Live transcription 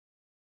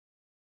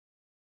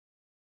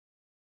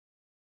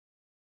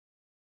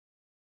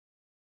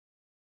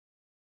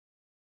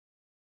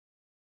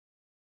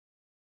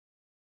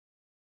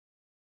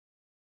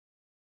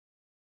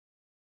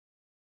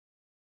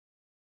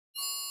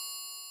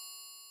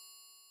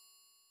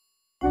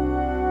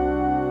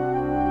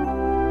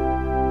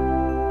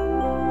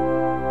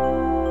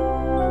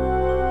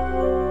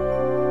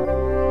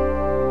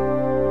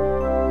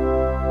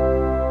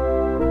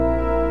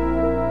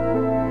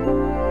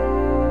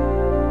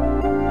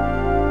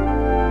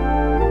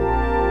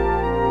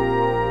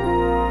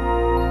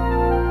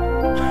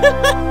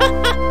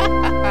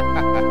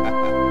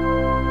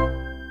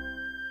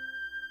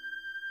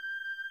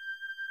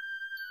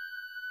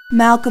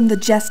Malcolm the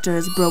Jester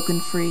is broken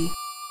free.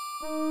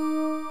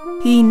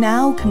 He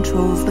now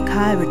controls the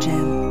Kyra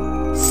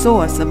Gem,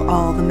 source of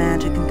all the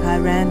magic in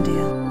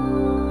Kyrandia.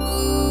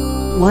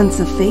 Once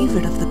a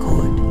favorite of the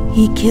court,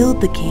 he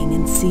killed the king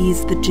and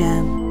seized the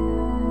gem.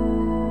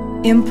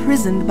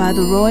 Imprisoned by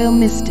the royal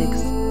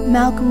mystics,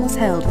 Malcolm was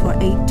held for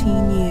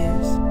 18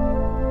 years.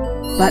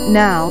 But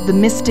now the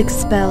mystic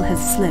spell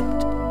has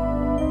slipped,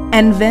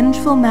 and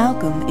vengeful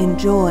Malcolm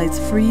enjoys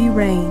free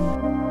reign.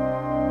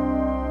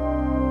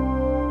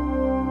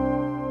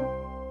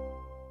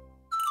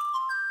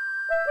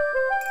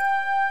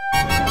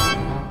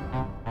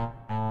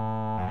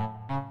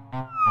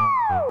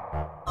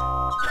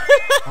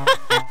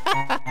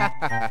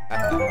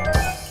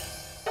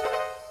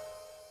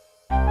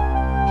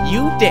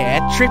 You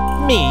dare trip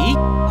me?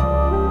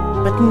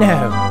 But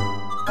no,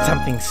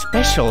 something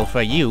special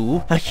for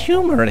you, a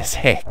humorous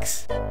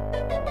hex.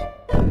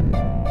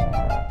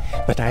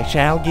 But I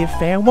shall give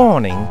fair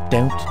warning,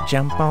 don't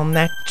jump on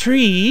that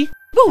tree.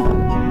 Ooh.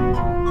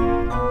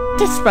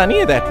 'Tis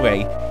funnier that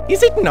way,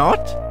 is it not?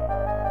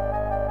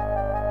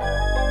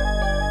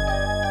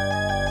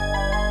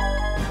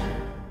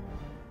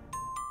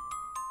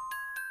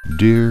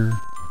 Dear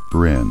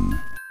Bryn,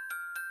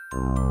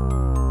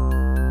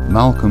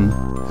 Malcolm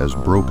has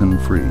broken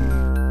free.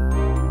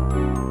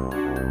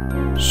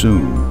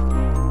 Soon,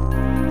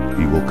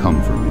 he will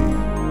come for me.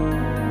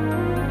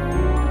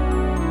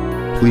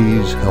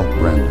 Please help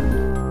Brandon.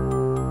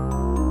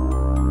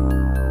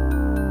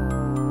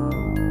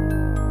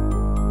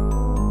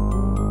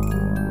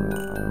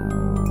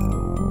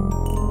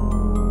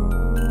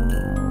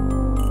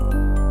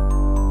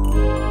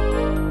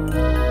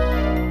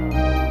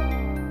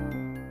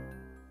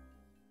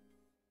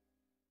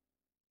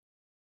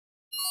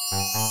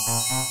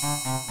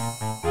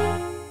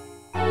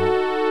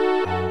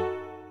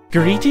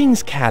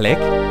 Greetings, Calic,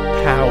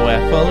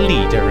 powerful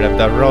leader of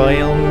the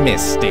Royal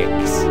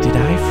Mystics. Did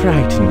I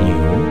frighten you?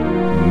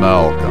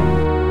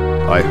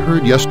 Malcolm, I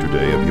heard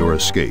yesterday of your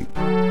escape,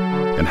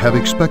 and have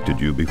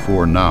expected you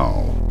before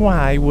now.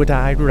 Why would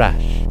I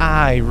rush?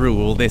 I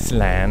rule this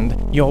land.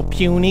 Your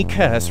puny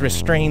curse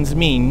restrains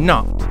me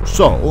not.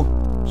 So,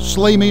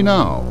 slay me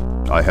now.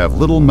 I have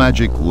little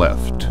magic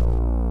left.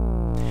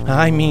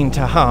 I mean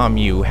to harm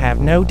you, have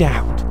no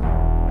doubt.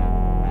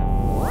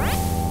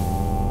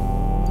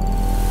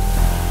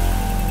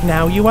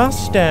 Now you are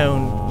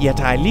stone, yet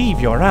I leave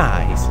your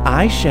eyes.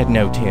 I shed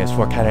no tears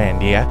for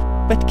Kyrandia,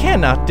 but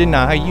cannot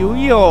deny you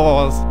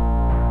yours.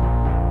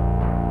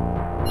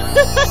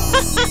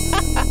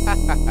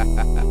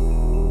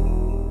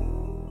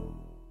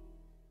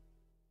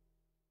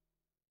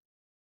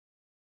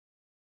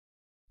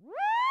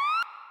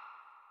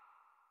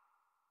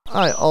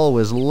 I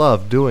always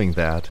loved doing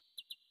that.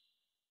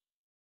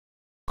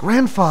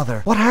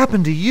 Grandfather, what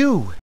happened to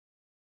you?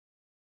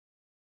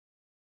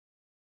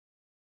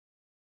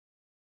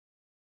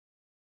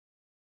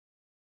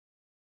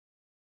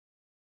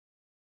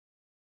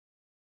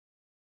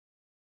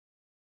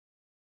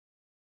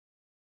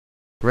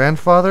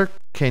 Grandfather,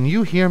 can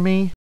you hear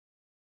me?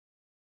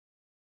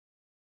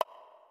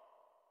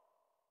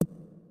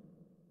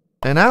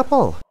 An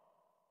apple.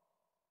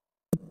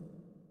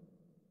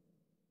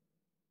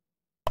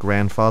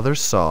 Grandfather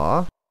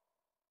saw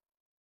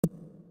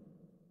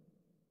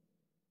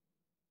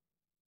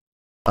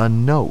a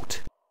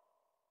note.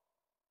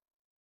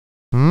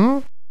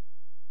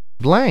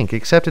 Blank,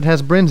 except it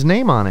has Bryn's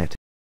name on it.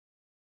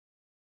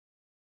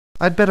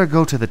 I'd better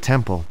go to the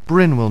temple.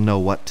 Bryn will know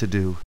what to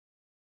do.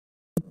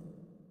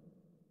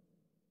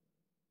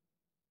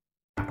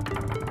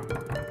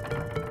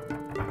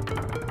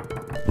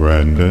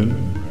 Brandon?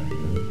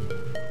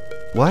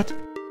 What?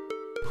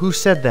 Who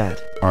said that?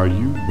 Are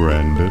you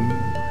Brandon,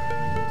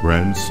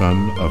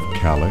 grandson of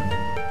Calic?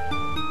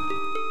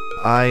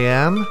 I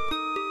am?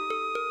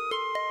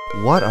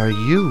 What are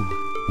you?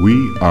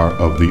 We are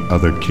of the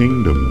other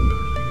kingdom.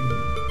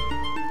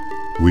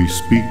 We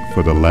speak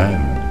for the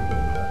land.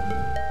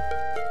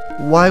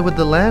 Why would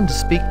the land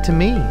speak to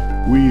me?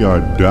 We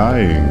are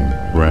dying,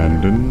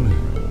 Brandon.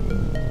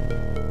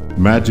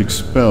 Magic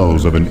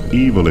spells of an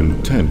evil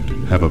intent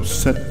have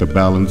upset the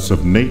balance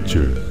of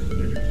nature.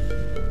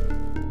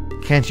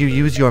 Can't you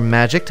use your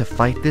magic to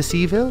fight this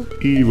evil?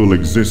 Evil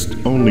exists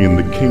only in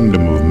the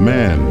kingdom of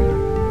man.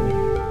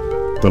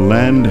 The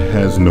land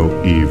has no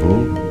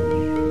evil,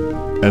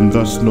 and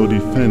thus no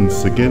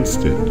defense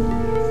against it.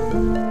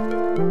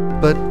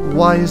 But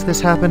why is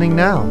this happening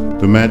now?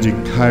 The magic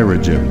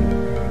Kyra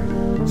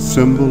Gem,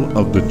 symbol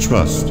of the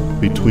trust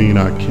between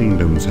our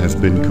kingdoms, has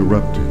been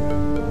corrupted.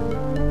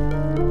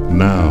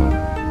 Now,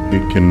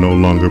 it can no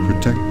longer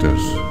protect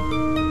us.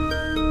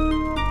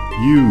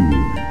 You,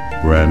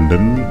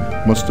 Brandon,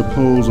 must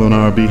oppose on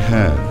our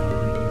behalf.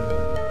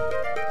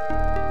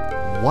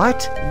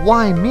 What?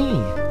 Why me?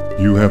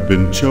 You have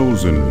been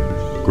chosen,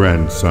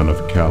 grandson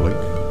of Calic.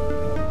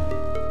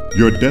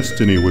 Your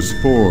destiny was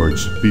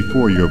forged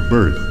before your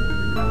birth.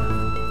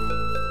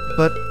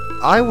 But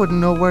I wouldn't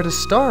know where to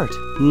start.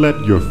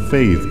 Let your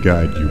faith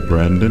guide you,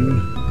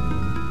 Brandon.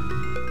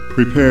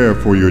 Prepare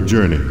for your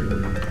journey.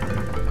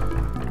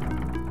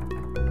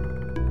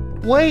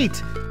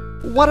 Wait!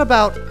 What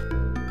about...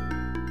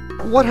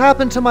 What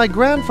happened to my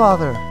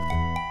grandfather?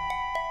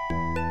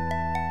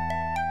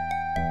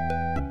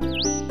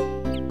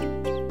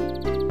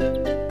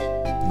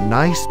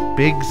 Nice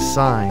big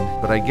sign,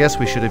 but I guess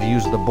we should have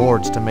used the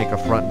boards to make a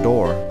front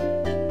door.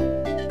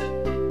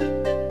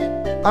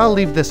 I'll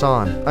leave this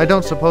on. I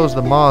don't suppose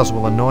the moths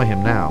will annoy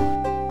him now.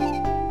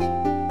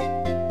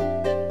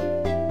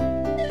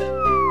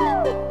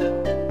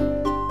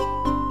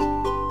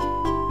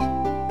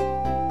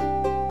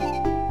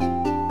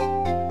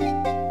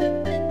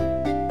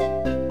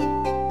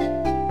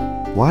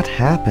 What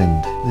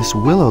happened? This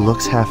willow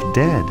looks half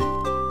dead.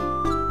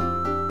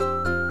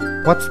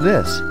 What's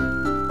this?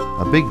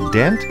 A big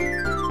dent?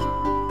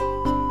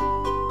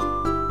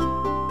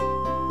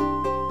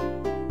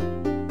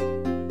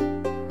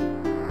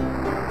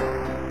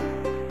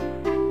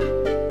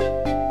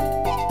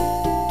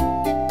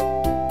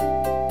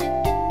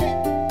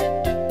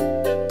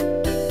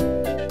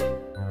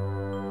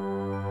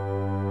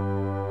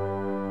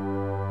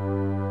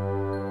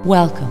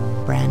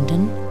 Welcome,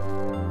 Brandon.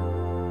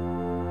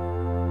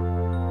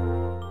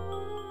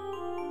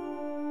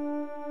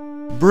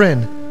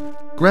 Bryn,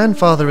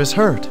 grandfather is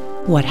hurt.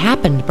 What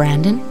happened,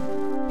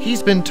 Brandon?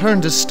 He's been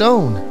turned to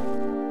stone.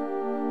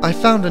 I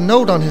found a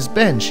note on his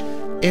bench.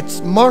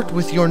 It's marked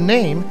with your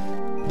name,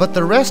 but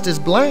the rest is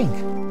blank.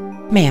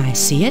 May I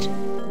see it?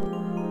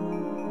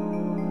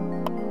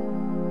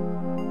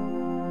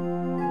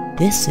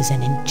 This is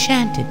an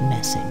enchanted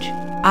message.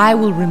 I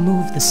will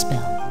remove the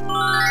spell.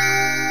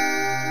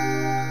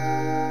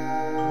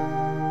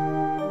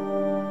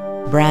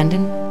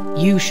 Brandon,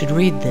 you should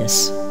read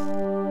this.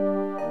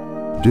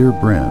 Dear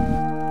Bryn,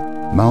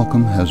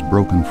 Malcolm has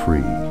broken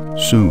free.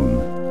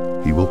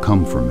 Soon, he will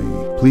come for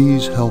me.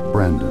 Please help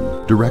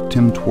Brandon. Direct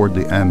him toward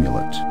the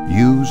amulet.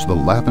 Use the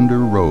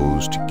lavender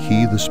rose to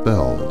key the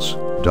spells.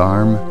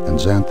 Dharm and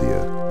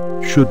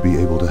Xanthia should be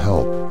able to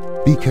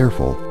help. Be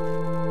careful.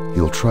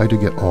 He'll try to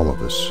get all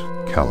of us.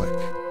 Calic.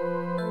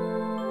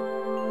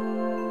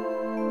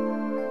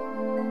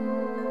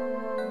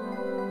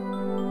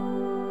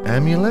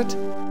 Amulet?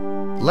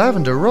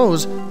 Lavender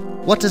rose?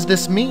 What does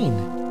this mean?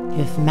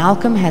 If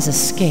Malcolm has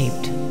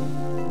escaped,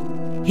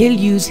 he'll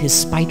use his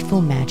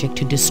spiteful magic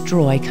to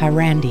destroy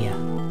Kyrandia.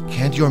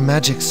 Can't your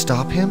magic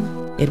stop him?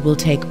 It will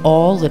take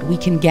all that we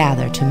can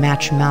gather to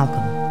match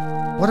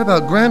Malcolm. What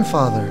about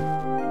grandfather?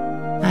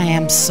 I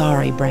am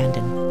sorry,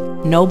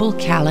 Brandon. Noble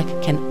Calic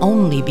can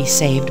only be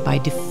saved by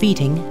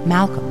defeating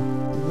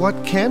Malcolm.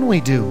 What can we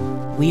do?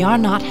 We are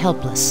not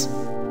helpless.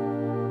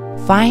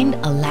 Find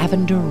a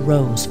lavender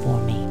rose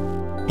for me,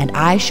 and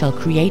I shall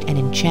create an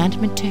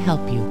enchantment to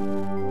help you.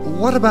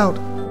 What about...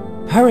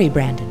 Hurry,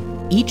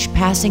 Brandon. Each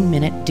passing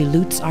minute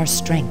dilutes our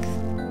strength.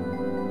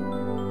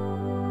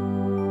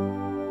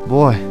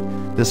 Boy,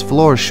 this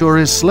floor sure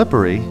is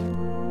slippery.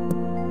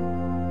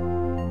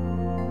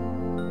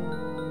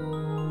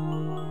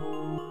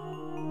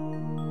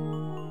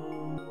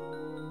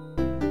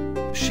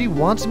 She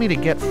wants me to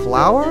get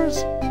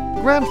flowers?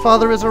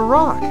 Grandfather is a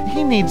rock.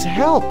 He needs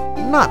help,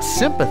 not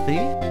sympathy.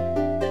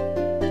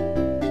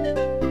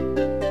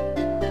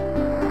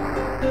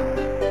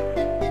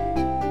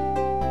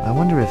 I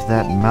wonder if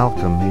that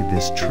Malcolm made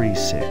this tree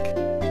sick.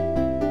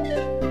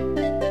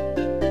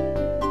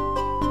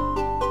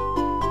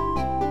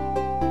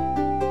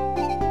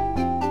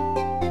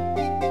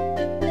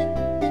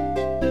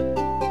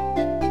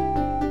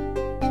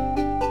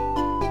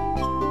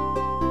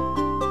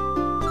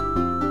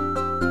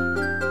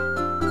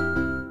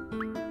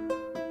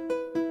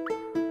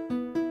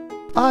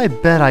 I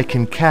bet I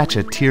can catch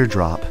a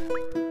teardrop.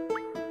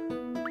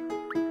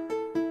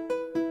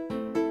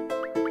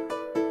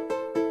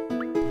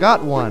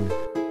 Got one.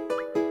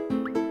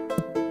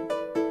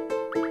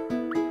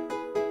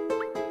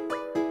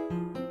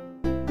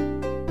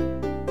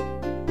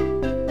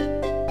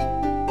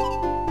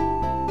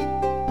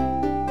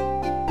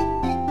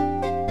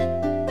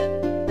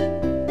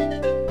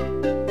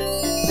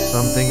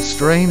 Something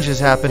strange is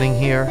happening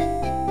here.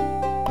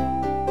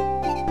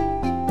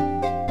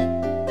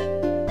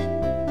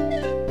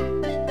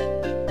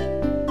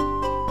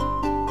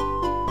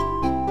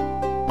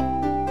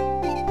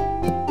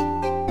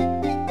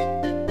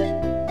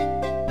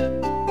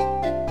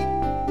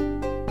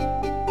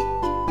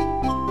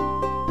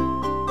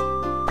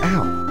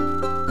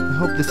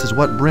 I hope this is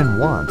what Bryn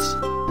wants.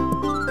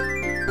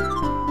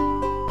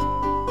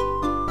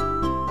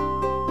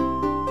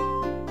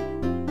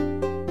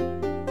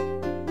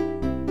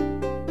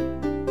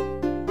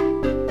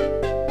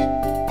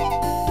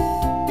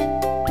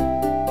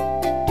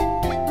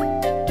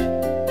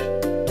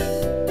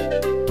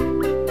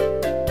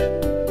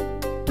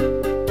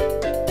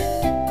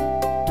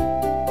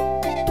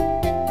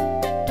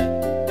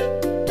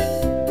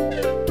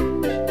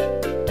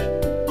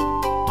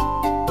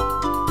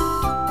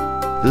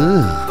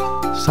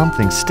 Ugh,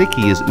 something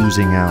sticky is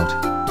oozing out.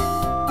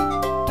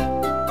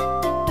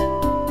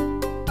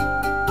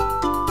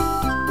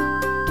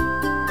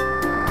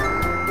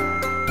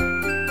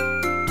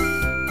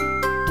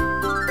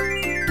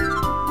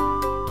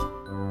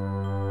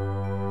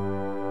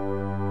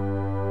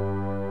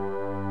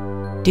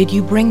 Did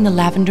you bring the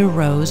lavender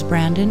rose,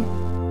 Brandon?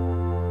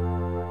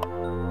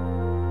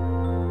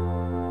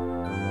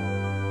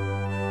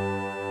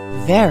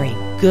 Very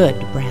good,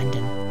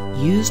 Brandon.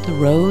 Use the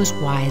rose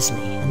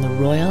wisely, and the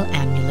royal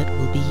amulet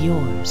will be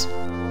yours.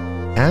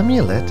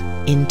 Amulet?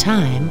 In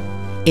time,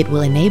 it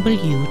will enable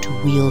you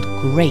to wield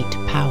great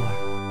power.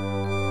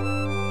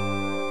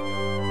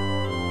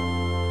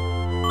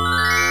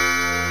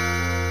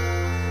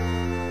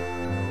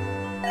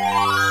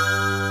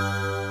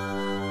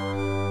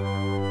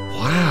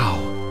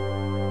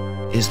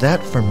 Wow! Is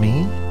that for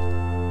me?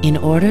 In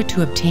order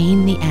to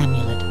obtain the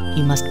amulet,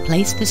 you must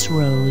place this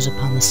rose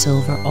upon the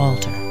silver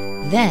altar.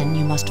 Then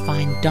you must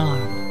find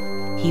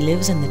Darm. He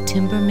lives in the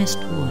Timber Mist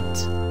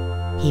Woods.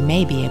 He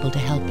may be able to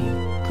help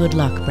you. Good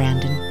luck,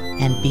 Brandon,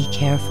 and be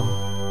careful.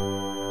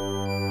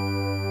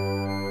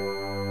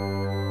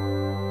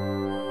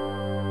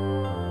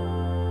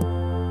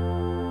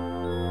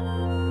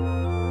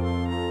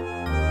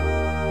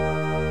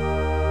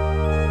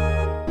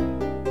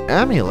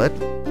 Amulet?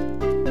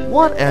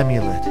 What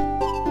amulet?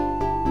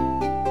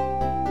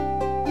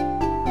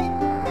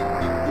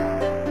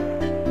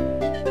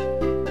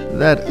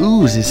 That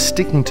ooze is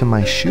sticking to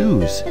my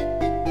shoes.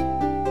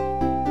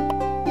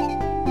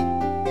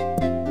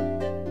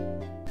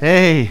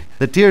 Hey,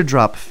 the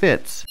teardrop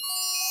fits.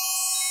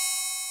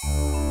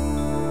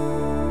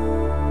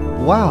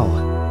 Wow!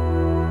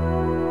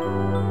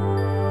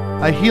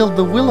 I healed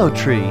the willow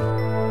tree.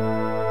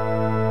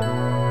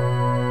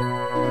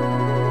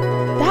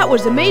 That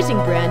was amazing,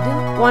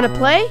 Brandon. Want to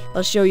play?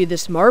 I'll show you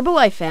this marble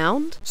I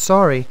found.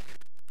 Sorry,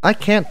 I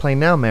can't play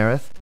now,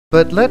 Marith,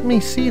 but let me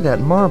see that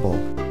marble.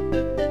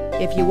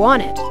 If you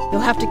want it,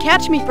 you'll have to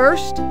catch me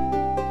first.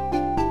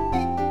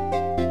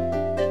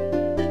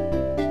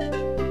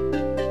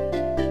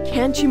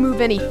 Can't you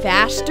move any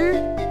faster?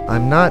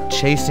 I'm not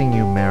chasing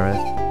you, Marith.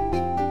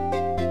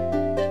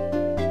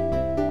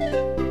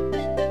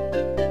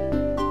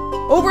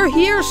 Over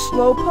here,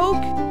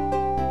 Slowpoke.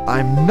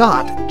 I'm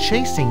not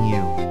chasing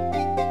you.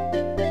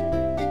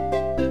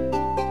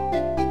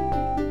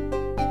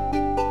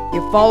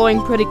 You're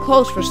following pretty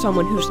close for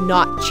someone who's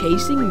not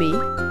chasing me.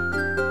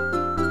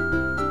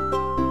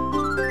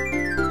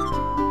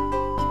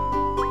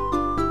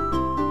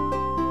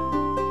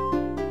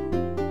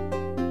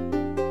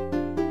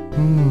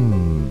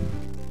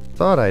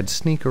 Thought I'd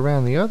sneak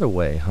around the other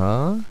way,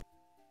 huh?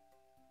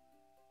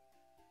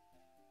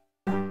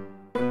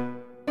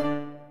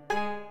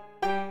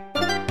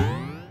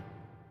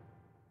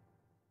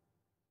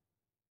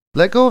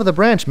 Let go of the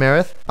branch,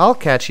 Marith. I'll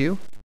catch you.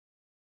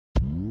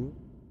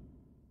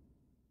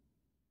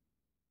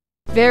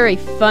 Very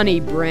funny,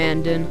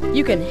 Brandon.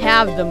 You can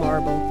have the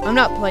marble. I'm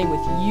not playing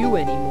with you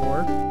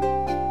anymore.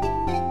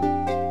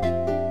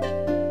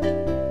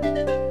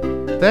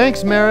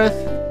 Thanks,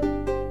 Marith.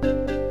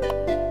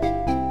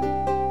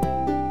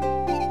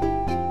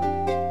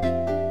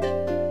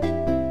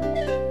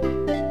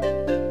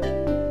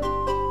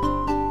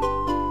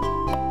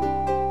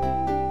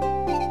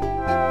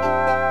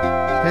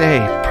 Hey,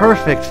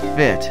 perfect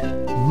fit.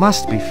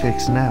 Must be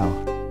fixed now.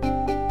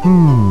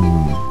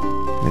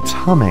 It's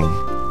humming.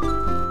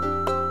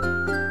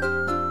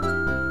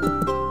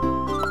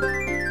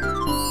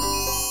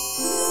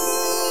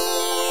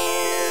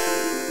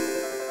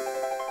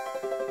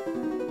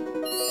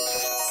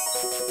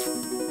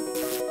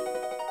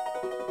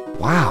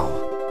 Wow,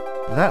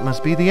 that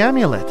must be the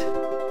amulet.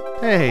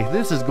 Hey,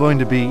 this is going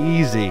to be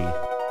easy.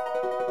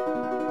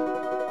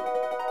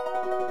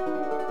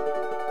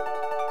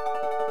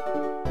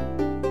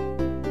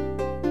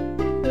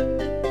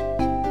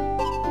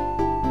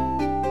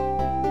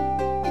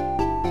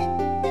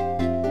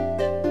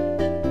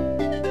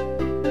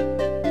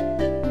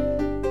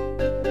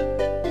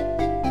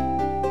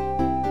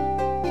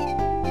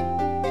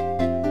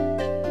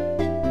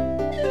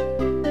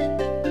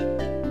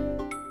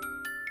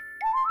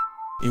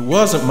 It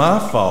wasn't my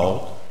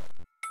fault.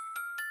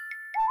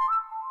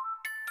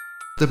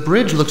 The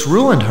bridge looks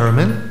ruined,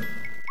 Herman.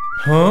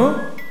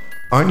 Huh?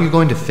 Aren't you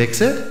going to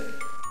fix it?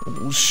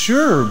 Well,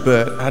 sure,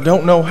 but I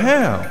don't know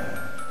how.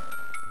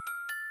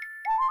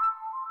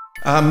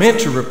 I meant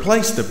to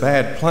replace the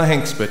bad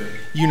planks, but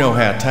you know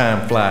how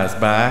time flies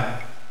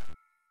by.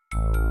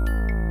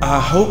 I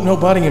hope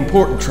nobody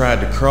important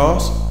tried to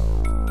cross.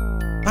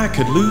 I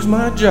could lose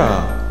my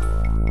job.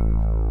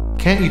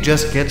 Can't you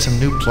just get some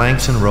new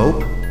planks and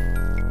rope?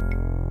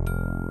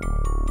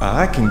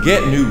 I can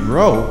get new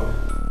rope.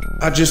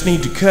 I just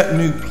need to cut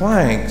new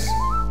planks.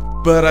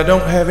 But I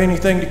don't have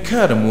anything to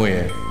cut them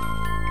with.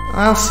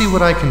 I'll see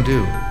what I can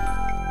do.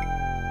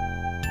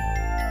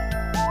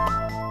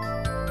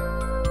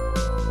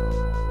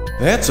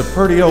 That's a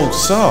pretty old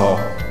saw.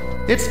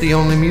 It's the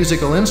only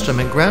musical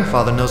instrument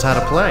Grandfather knows how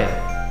to play.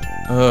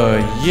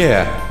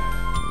 Yeah.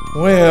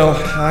 Well,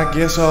 I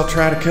guess I'll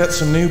try to cut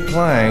some new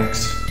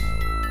planks.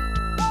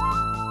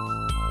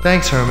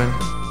 Thanks, Herman.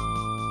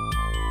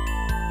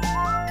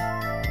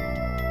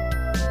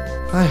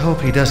 I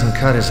hope he doesn't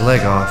cut his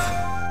leg off.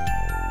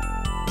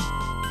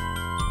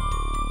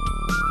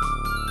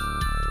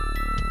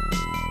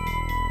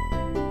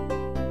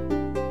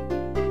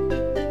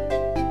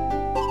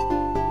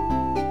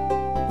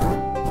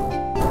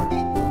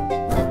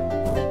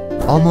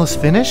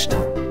 Almost finished?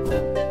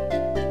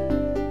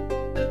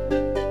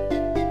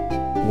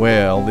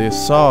 Well,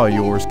 this saw of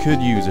yours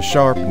could use a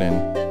sharpening.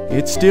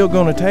 It's still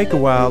gonna take a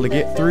while to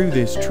get through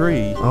this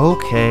tree.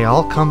 Okay,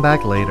 I'll come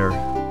back later.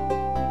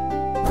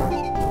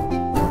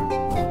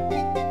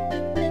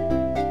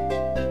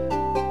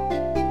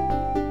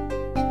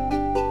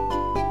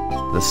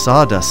 The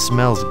sawdust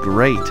smells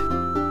great.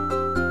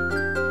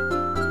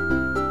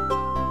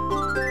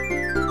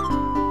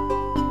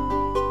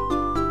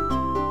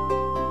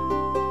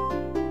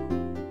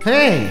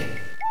 Hey,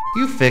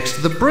 you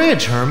fixed the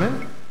bridge,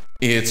 Herman.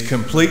 It's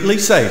completely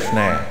safe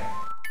now.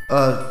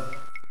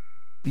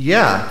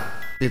 Yeah,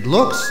 it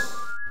looks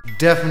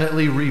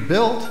definitely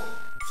rebuilt.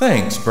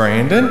 Thanks,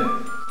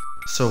 Brandon.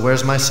 So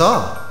where's my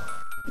saw?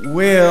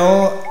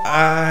 Well,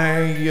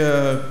 I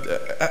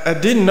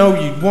didn't know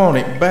you'd want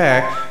it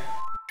back,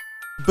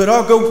 but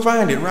I'll go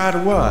find it right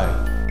away.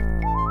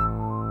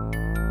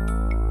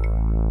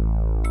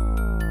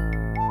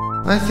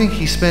 I think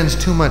he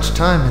spends too much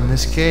time in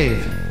this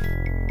cave.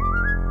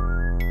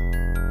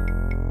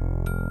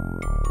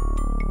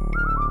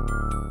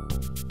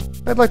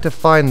 I'd like to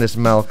find this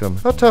Malcolm.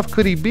 How tough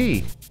could he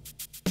be?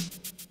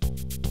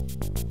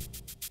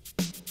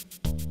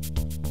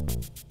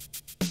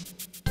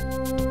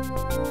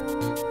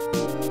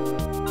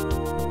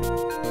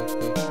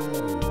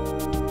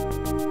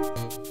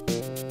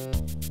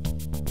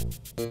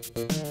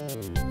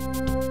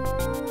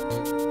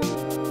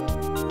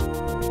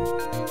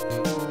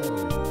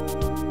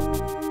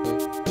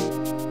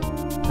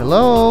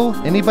 Hello?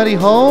 Anybody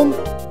home?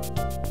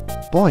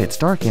 Boy, it's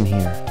dark in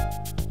here.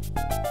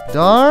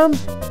 Darm?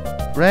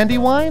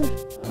 Brandywine?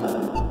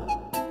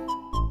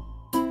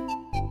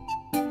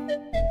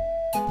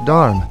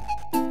 Darm,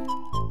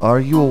 are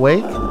you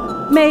awake?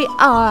 May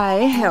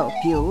I help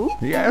you?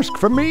 He asked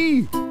for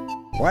me.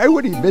 Why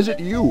would he visit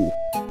you?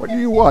 What do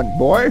you want,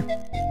 boy?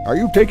 Are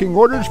you taking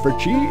orders for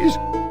cheese?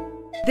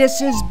 This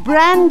is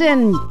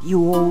Brandon,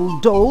 you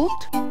old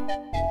dolt.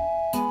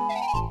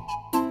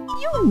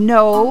 You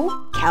know,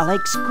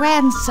 Kellick's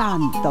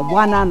grandson, the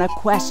one on a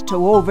quest to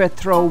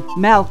overthrow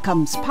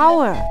Malcolm's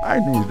power. I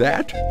knew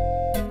that.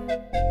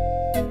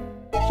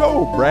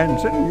 So,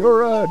 Branson,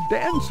 you're a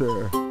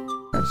dancer.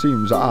 That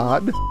seems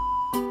odd.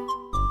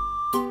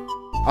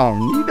 I'll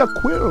need a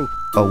quill.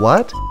 A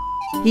what?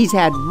 He's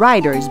had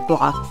writer's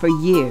block for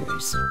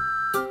years.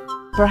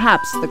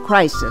 Perhaps the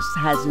crisis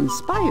has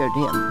inspired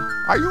him.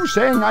 Are you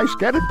saying I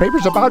scattered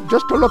papers about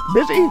just to look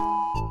busy?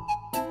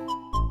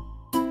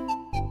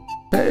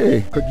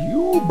 Hey, could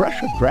you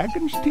brush a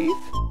dragon's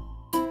teeth?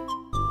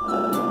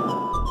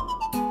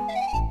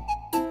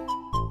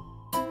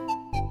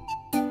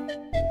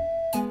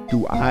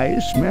 Do I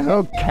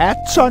smell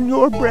cats on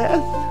your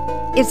breath?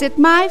 Is it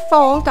my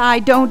fault I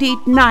don't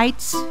eat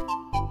nights?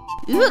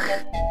 Ugh,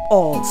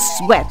 all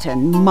sweat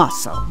and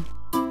muscle.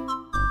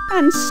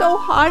 And so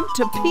hard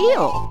to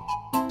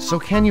peel. So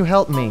can you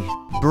help me?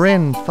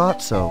 Bryn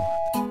thought so.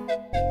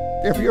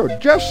 If you'll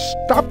just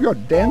stop your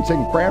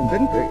dancing,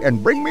 Cramden,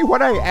 and bring me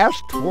what I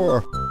asked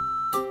for.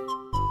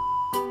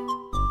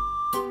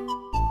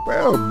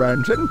 Well,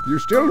 Branson, you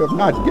still have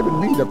not given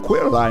me the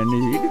quill I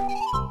need.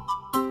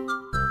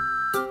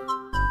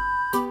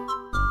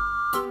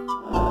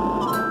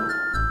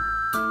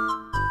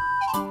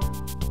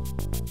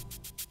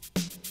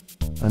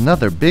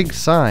 Another big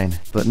sign,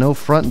 but no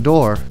front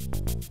door.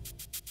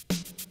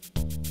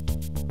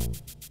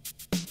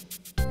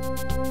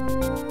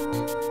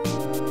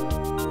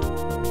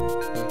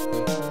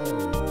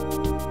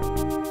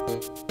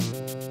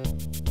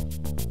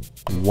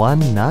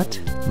 One nut?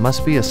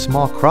 Must be a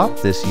small crop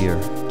this year.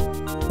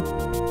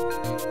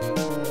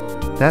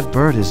 That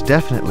bird is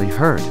definitely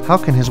hurt. How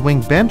can his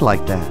wing bend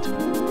like that?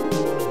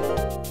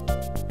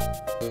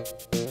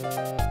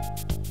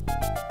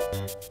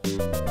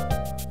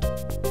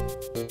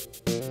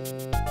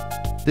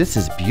 This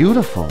is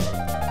beautiful.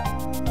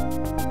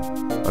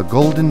 A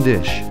golden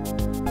dish.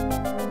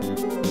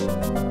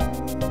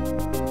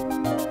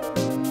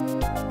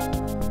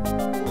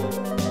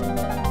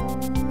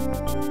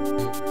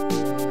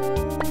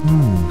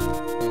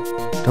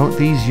 Don't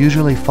these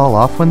usually fall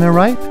off when they're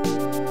ripe?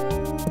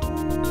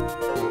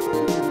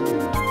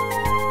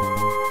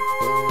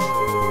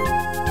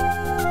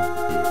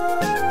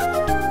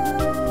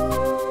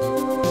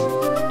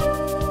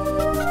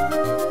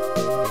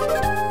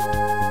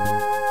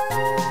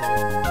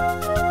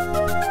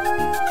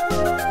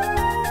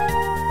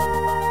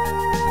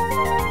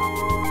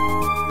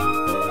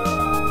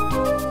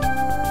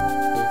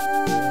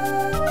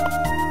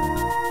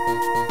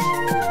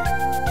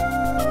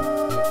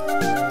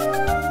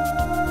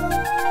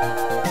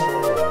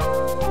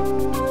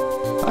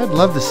 I'd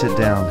love to sit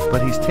down,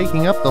 but he's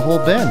taking up the whole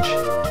bench.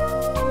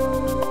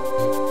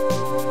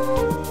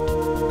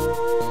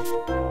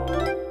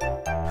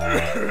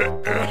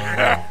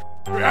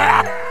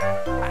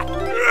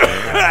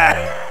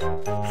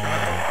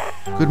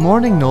 Good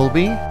morning,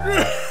 Nolby.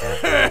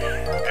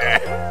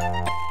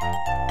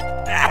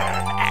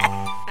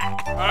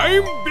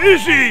 I'm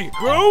busy!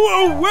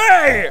 Go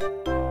away!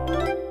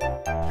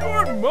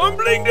 You're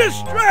mumbling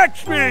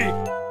distracts me!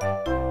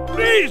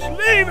 Please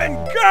leave and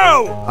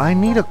go! I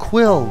need a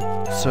quill,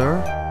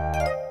 sir.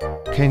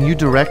 Can you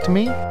direct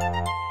me?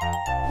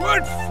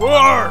 What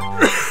for?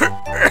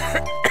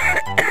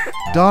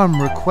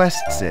 Darm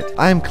requests it.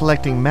 I am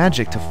collecting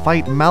magic to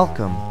fight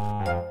Malcolm.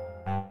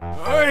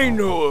 I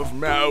know of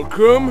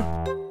Malcolm.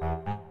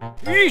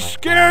 He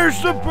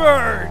scares the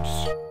birds.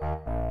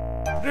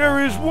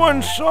 There is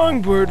one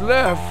songbird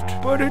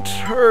left, but it's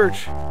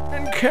hurt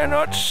and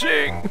cannot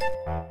sing.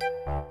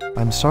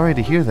 I'm sorry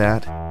to hear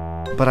that,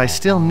 but I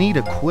still need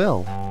a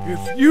quill.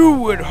 If you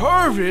would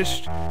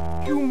harvest,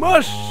 you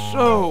must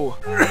sow.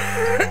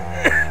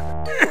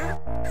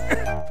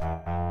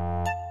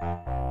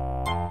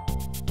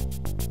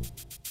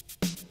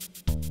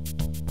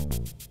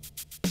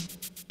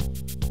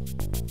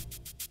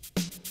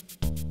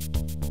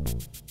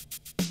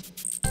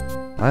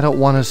 I don't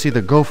want to see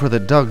the gopher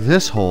that dug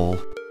this hole.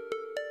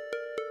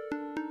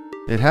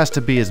 It has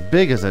to be as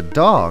big as a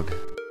dog.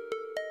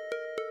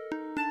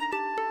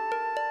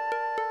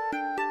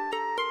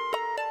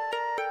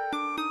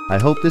 I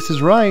hope this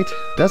is right.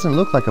 Doesn't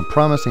look like a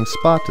promising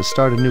spot to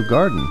start a new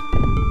garden.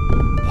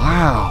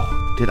 Wow,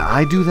 did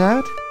I do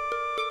that?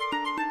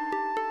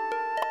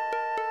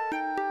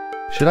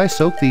 Should I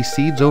soak these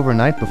seeds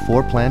overnight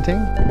before planting?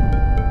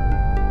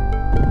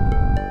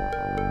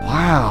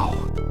 Wow.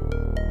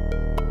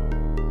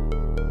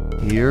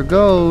 Here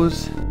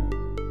goes.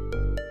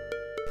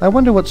 I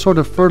wonder what sort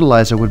of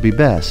fertilizer would be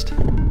best.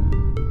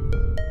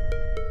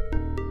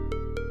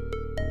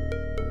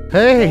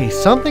 Hey,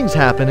 something's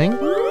happening.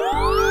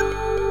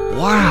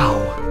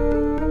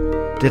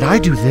 Wow. Did I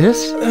do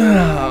this?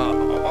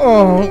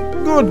 Oh,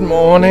 good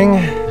morning.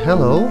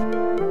 Hello.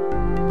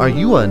 Are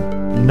you a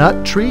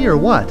nut tree or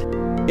what?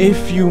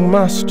 If you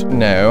must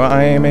know,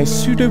 I am a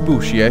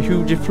pseudobutia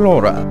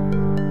hugiflora.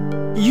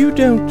 You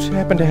don't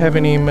happen to have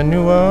any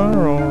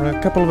manure or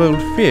a couple of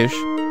old fish?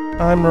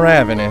 I'm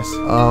ravenous.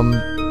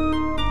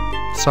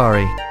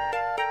 Sorry.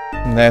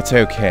 That's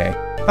okay.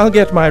 I'll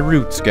get my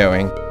roots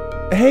going.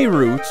 Hey,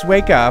 Roots,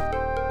 wake up.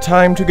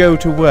 Time to go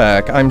to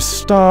work. I'm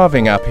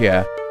starving up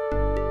here.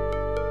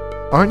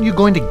 Aren't you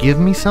going to give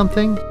me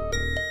something?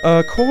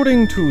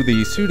 According to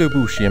the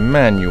Pseudobutia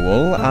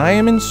manual, I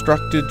am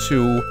instructed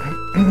to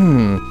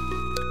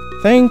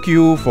thank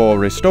you for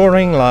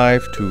restoring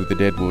life to the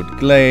Deadwood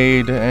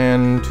Glade,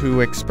 and to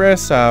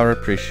express our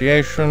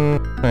appreciation,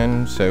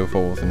 and so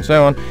forth and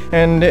so on,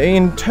 and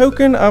in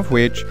token of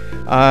which,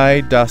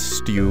 I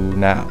dust you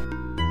now.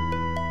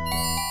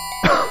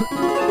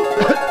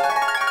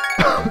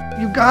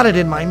 You got it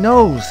in my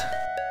nose.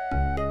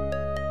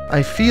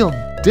 I feel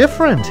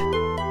different.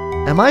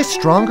 Am I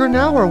stronger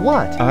now or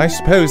what? I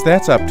suppose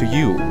that's up to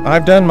you.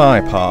 I've done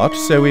my part,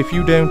 so if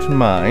you don't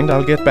mind,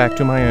 I'll get back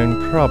to my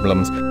own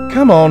problems.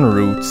 Come on,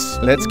 Roots,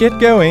 let's get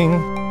going.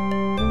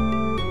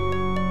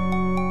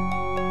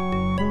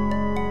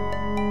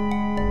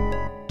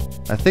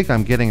 I think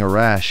I'm getting a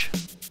rash.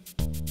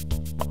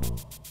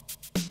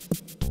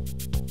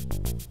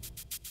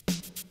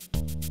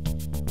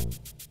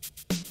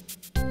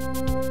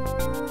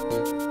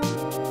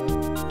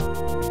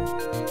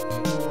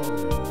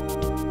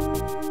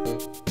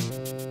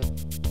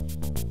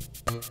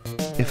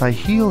 If I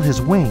heal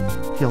his wing,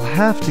 he'll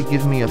have to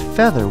give me a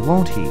feather,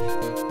 won't he?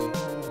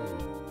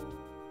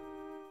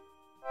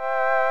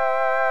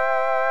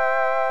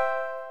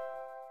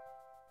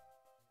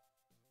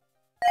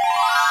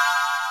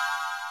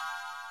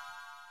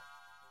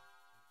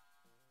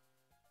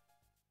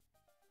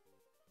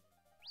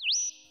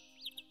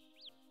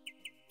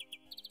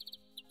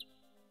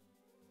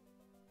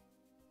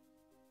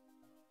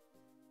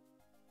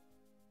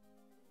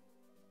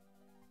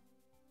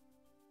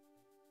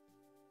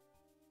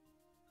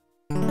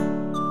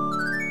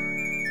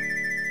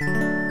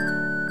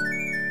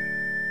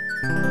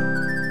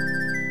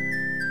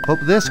 Hope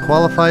this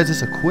qualifies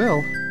as a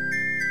quill.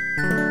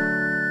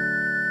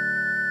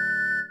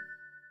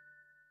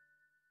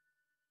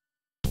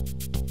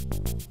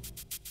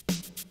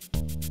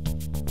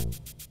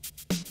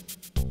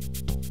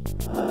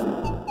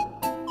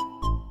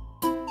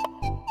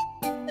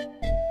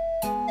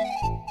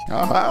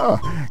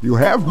 Aha! You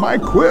have my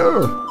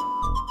quill!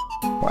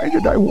 Why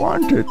did I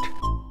want it?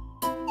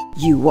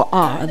 You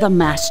are the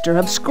Master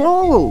of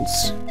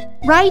Scrolls.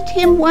 Write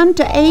him one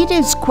to aid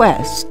his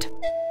quest.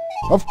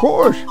 Of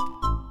course!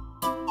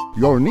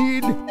 You'll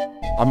need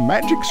a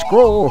magic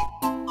scroll.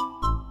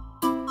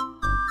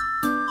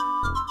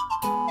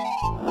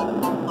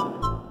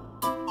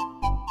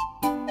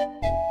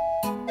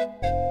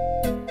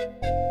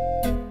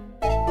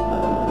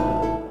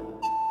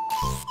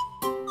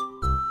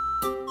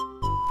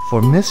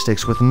 For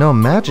mystics with no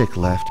magic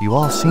left, you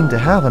all seem to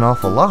have an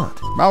awful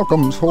lot.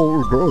 Malcolm's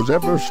hold grows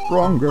ever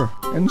stronger,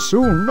 and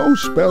soon no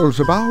spells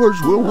of ours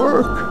will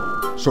work.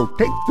 So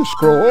take the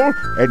scroll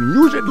and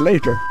use it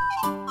later.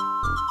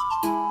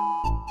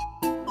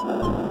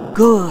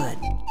 Good.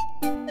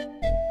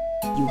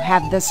 You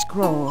have the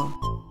scroll.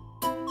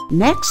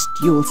 Next,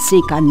 you'll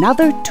seek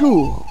another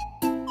tool.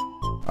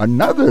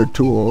 Another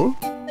tool?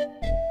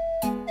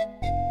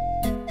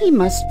 He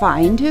must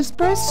find his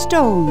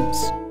birthstones.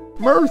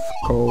 Mirth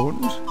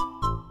cones?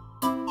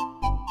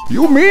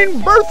 You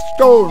mean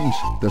birthstones!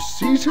 The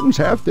seasons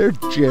have their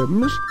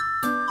gems.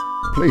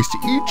 Place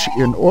each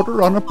in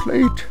order on a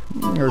plate,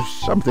 or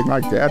something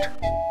like that.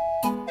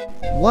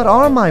 What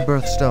are my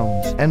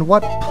birthstones, and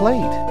what plate?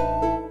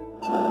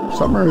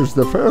 Summer is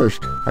the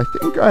first. I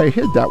think I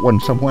hid that one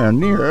somewhere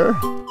near.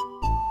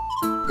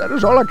 That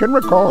is all I can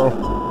recall.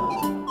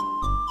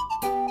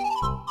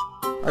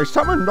 I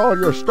summoned all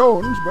your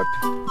stones, but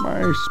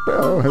my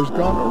spell has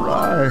gone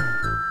awry.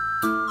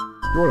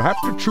 You'll have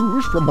to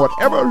choose from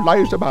whatever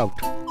lies about.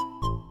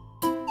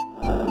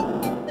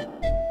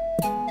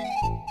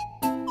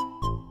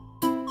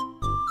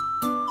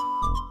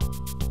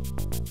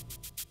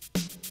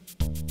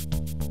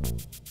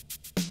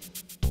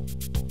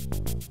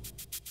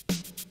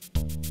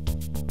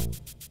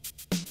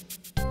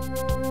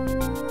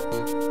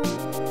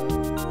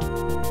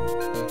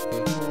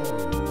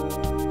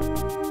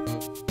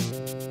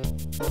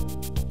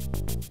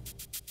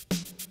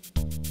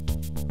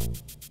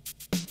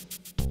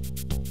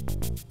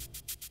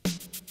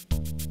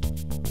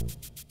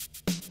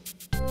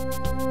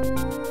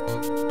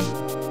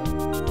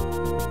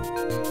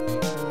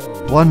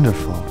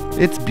 Wonderful.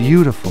 It's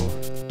beautiful.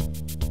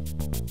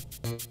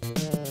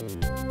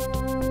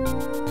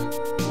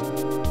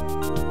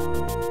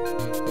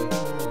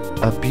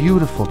 A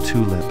beautiful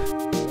tulip.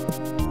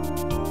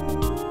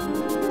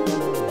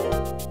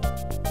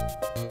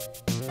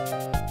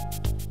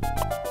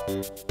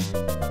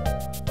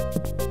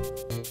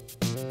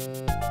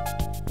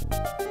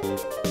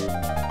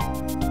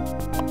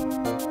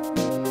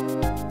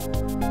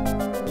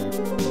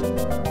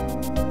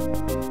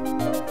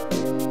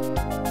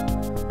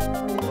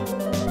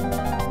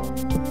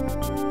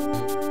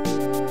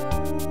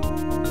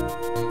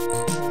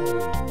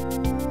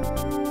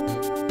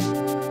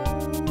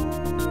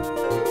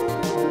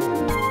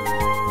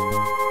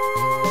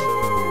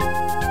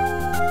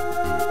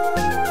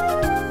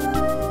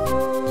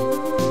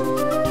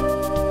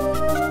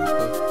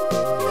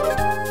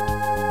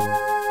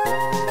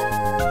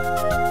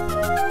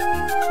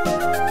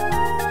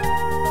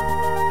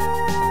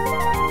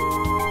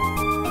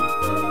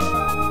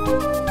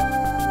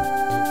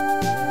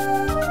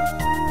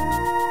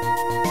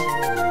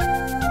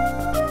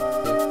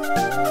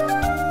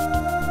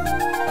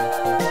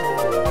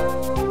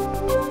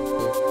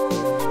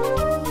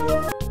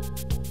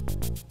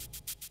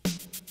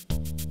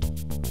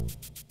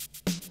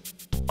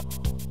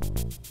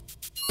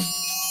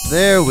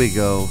 There we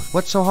go.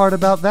 What's so hard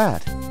about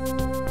that?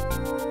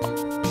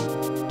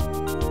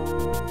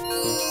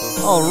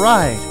 All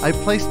right, I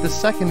placed the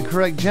second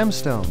correct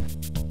gemstone.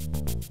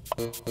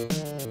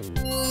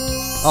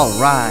 All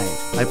right,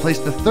 I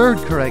placed the third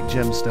correct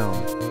gemstone.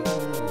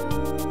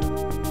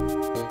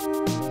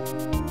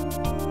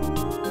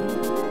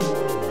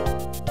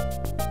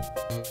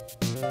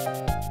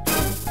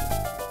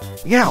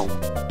 Yow!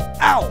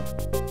 Ow!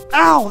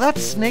 Ow! That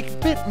snake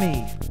bit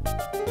me!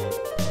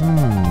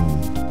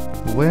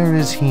 Where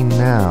is he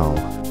now?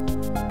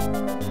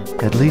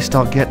 At least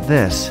I'll get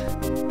this.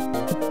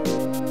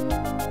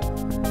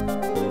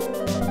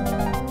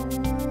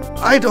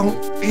 I don't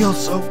feel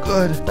so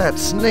good. That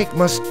snake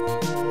must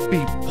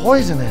be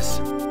poisonous.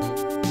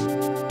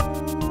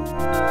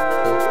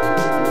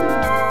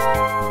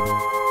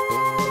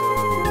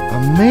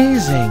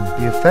 Amazing!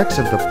 The effects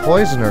of the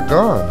poison are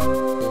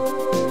gone.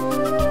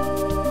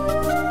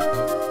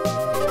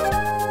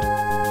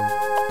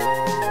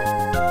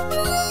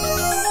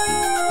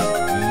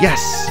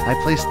 Yes! I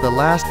placed the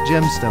last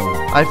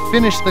gemstone. I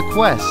finished the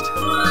quest.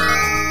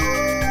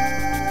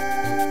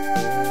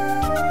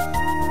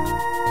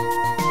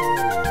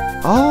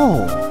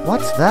 Oh,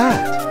 what's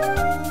that?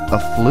 A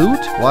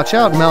flute? Watch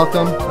out,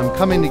 Malcolm. I'm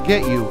coming to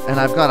get you,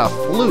 and I've got a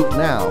flute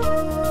now.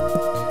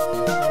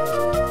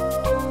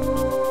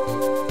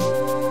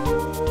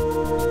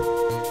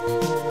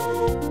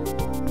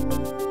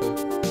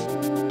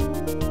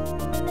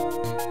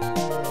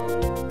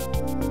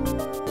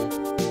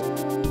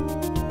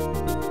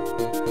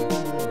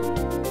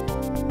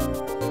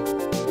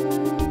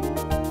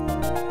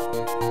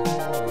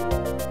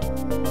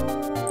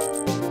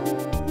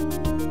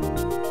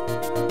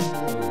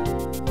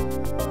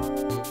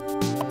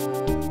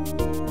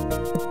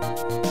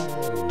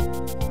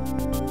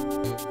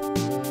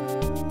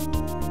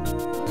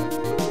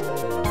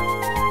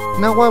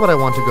 Now, why would I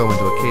want to go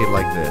into a cave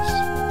like this?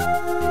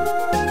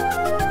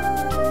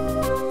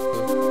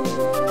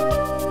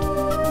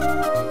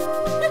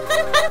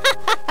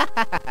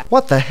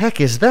 What the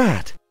heck is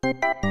that?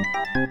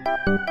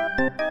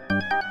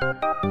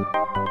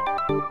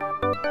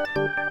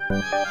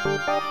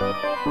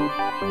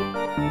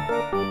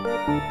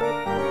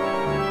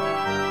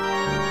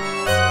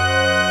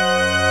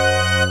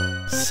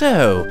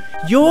 So,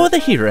 you're the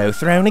hero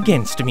thrown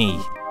against me.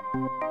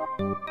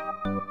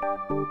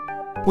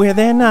 Were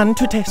there none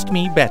to test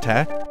me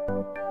better?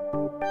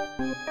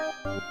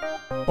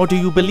 Or do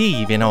you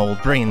believe in old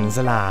Bryn's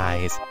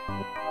lies?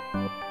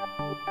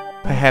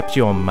 Perhaps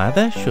your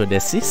mother should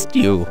assist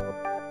you.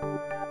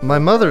 My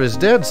mother is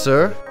dead,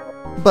 sir,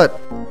 but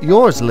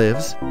yours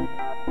lives,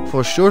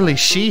 for surely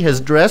she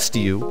has dressed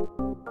you.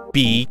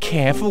 Be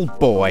careful,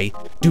 boy.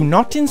 Do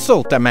not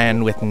insult a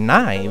man with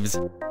knives.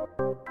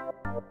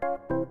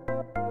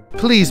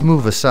 Please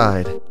move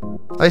aside.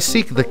 I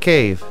seek the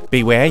cave.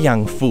 Beware,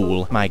 young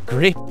fool. My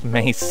grip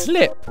may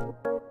slip.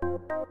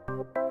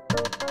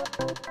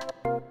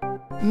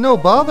 No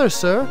bother,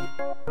 sir.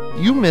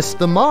 You missed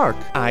the mark.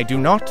 I do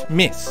not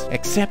miss,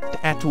 except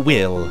at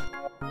will.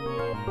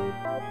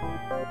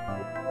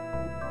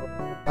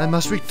 I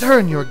must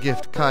return your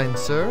gift, kind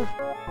sir.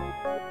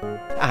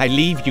 I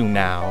leave you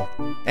now,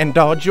 and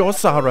dodge your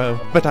sorrow,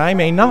 but I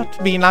may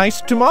not be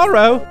nice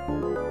tomorrow.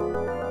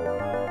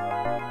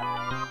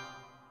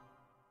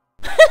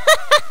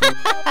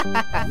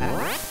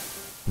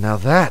 Now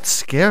that's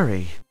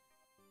scary.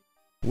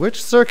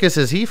 Which circus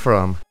is he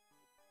from?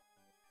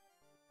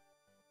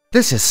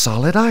 This is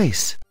solid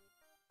ice.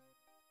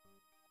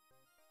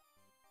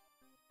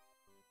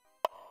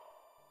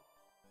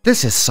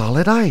 This is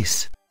solid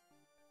ice.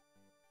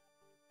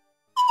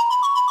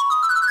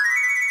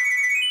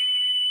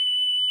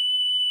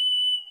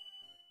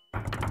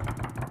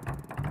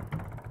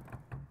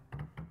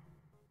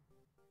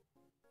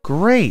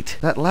 Great!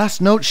 That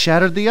last note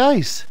shattered the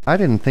ice. I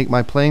didn't think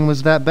my playing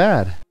was that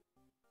bad.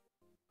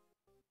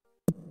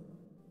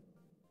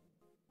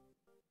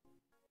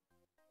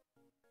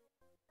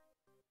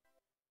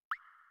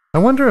 I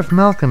wonder if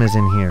Malcolm is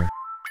in here.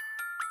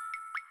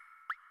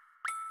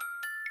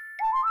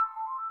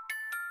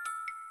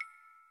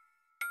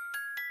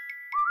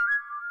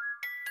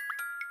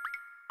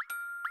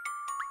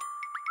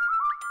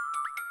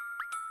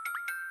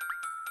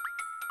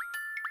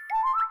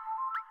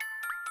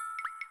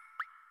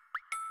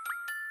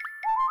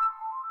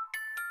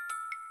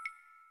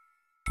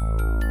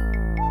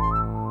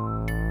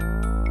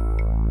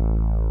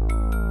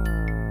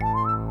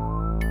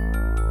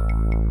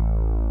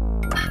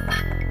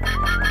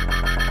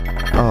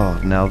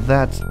 Oh, now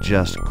that's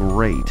just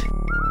great.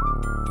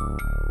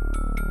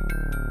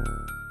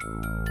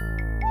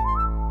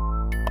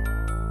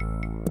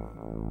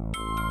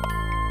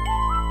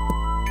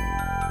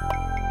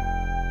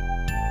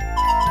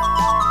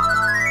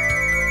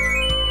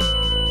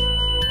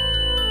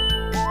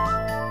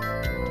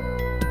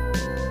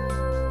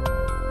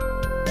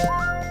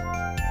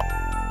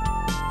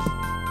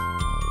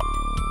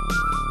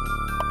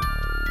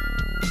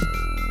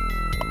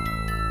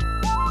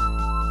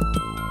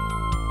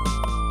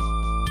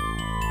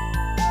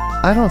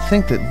 I don't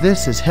think that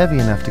this is heavy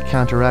enough to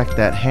counteract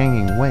that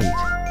hanging weight.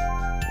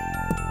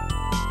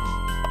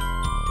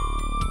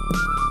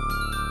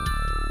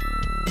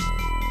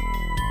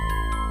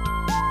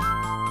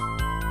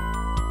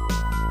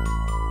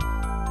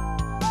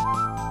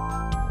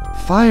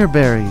 Fire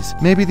berries!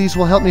 Maybe these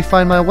will help me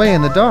find my way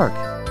in the dark.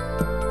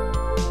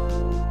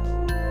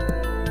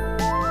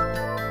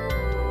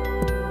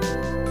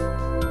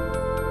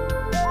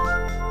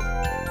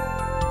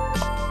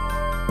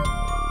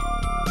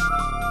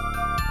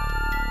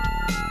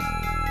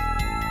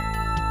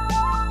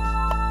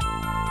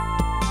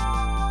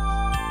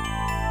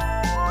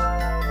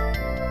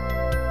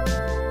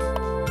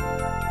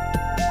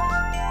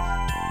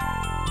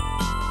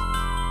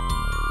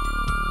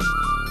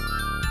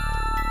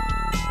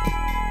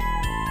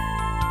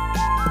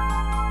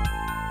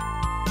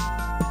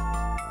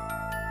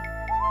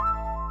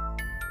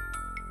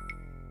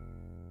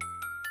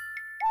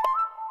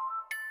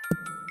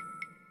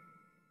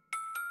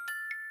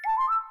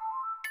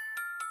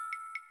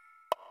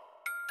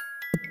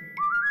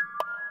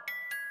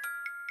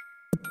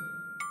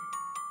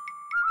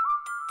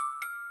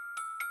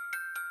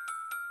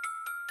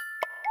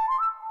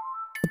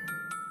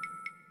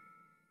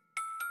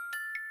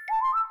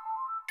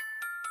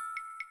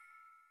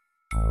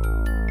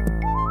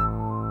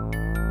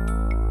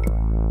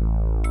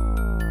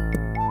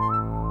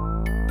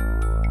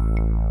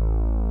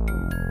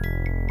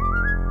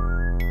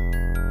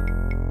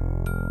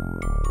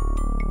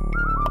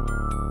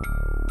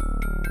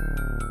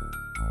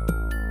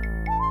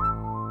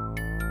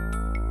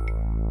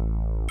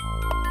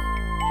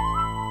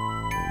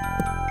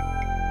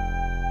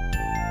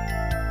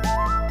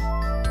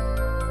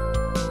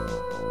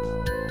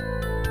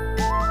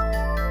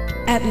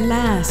 At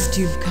last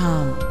you've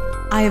come.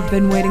 I have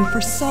been waiting for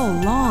so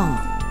long.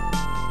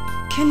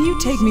 Can you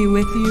take me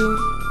with you?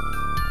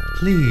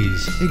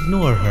 Please,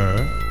 ignore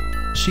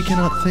her. She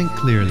cannot think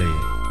clearly.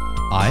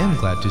 I am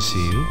glad to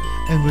see you,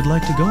 and would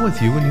like to go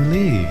with you when you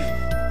leave.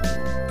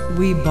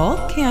 We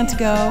both can't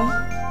go.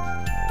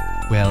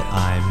 Well,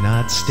 I'm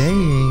not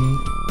staying.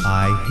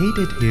 I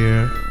hate it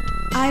here.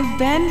 I've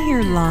been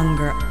here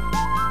longer.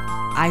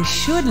 I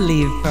should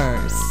leave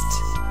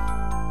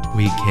first.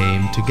 We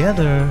came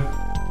together.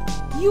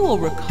 You will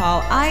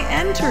recall I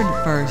entered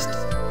first.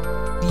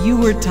 You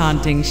were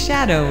taunting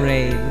shadow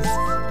rays.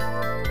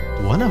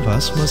 One of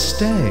us must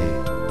stay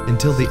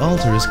until the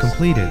altar is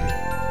completed.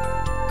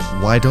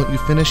 Why don't you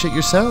finish it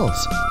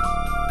yourselves?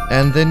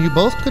 And then you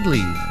both could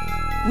leave.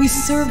 We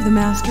serve the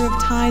Master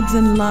of Tides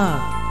in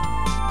love.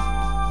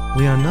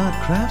 We are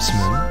not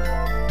craftsmen.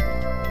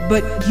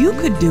 But you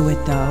could do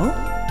it, though.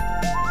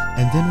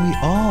 And then we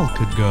all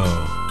could go.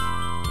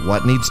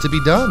 What needs to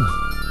be done?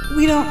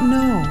 We don't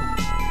know.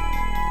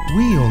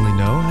 We only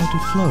know how to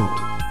float,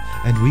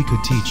 and we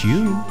could teach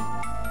you.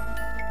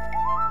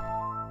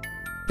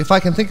 If I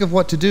can think of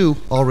what to do,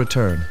 I'll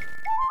return.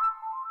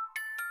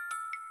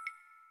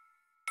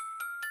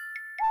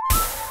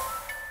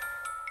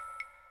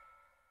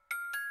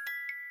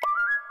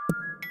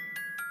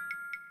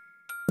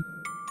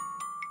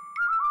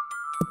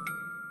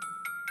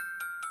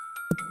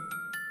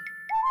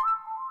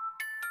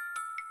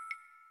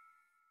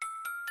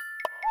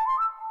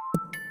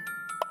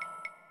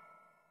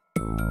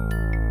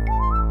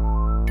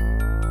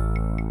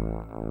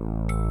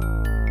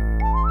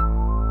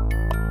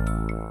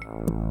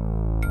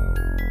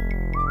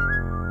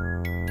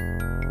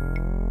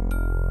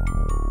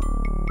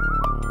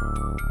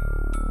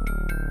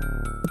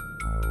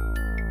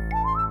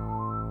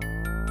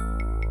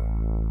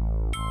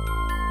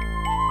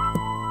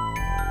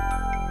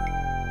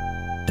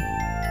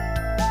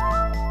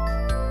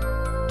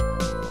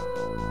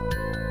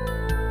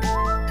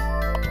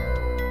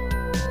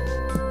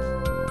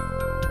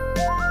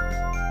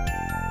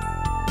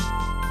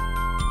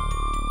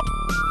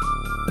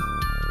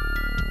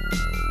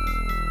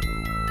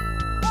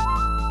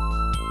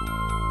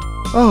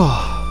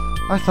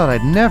 Oh, I thought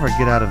I'd never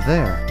get out of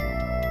there.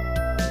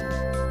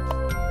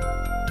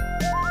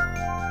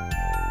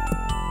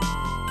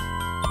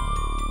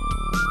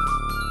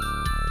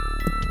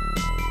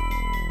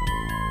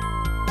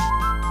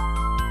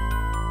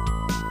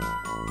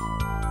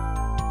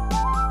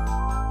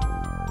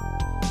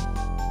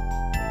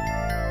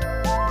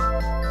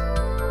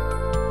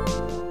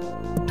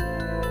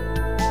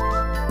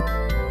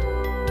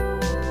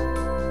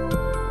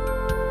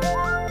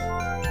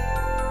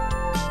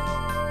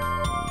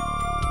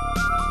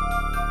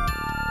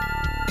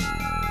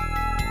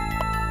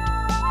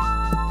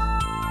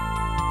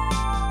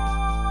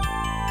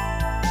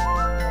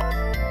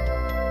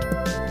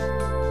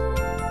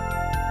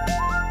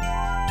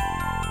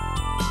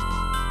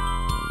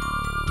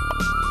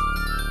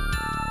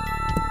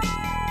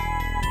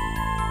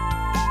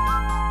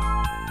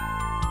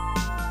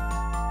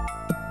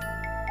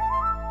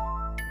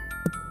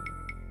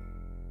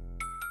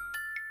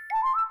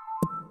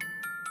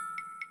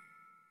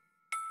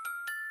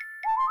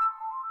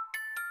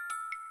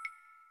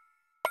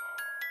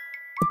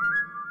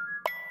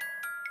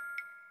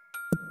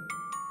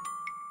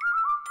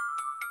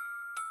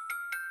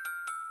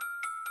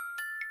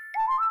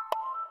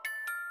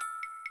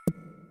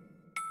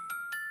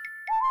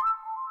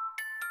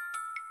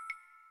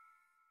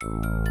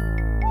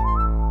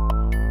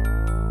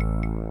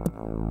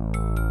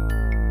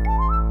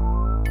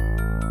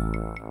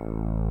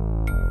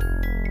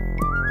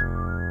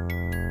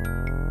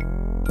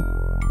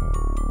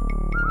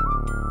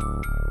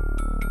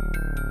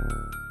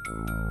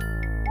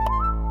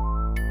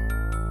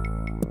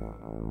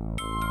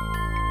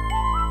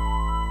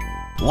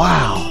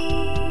 Wow!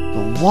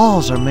 The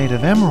walls are made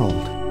of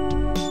emerald.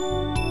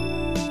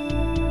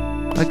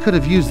 I could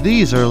have used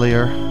these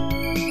earlier.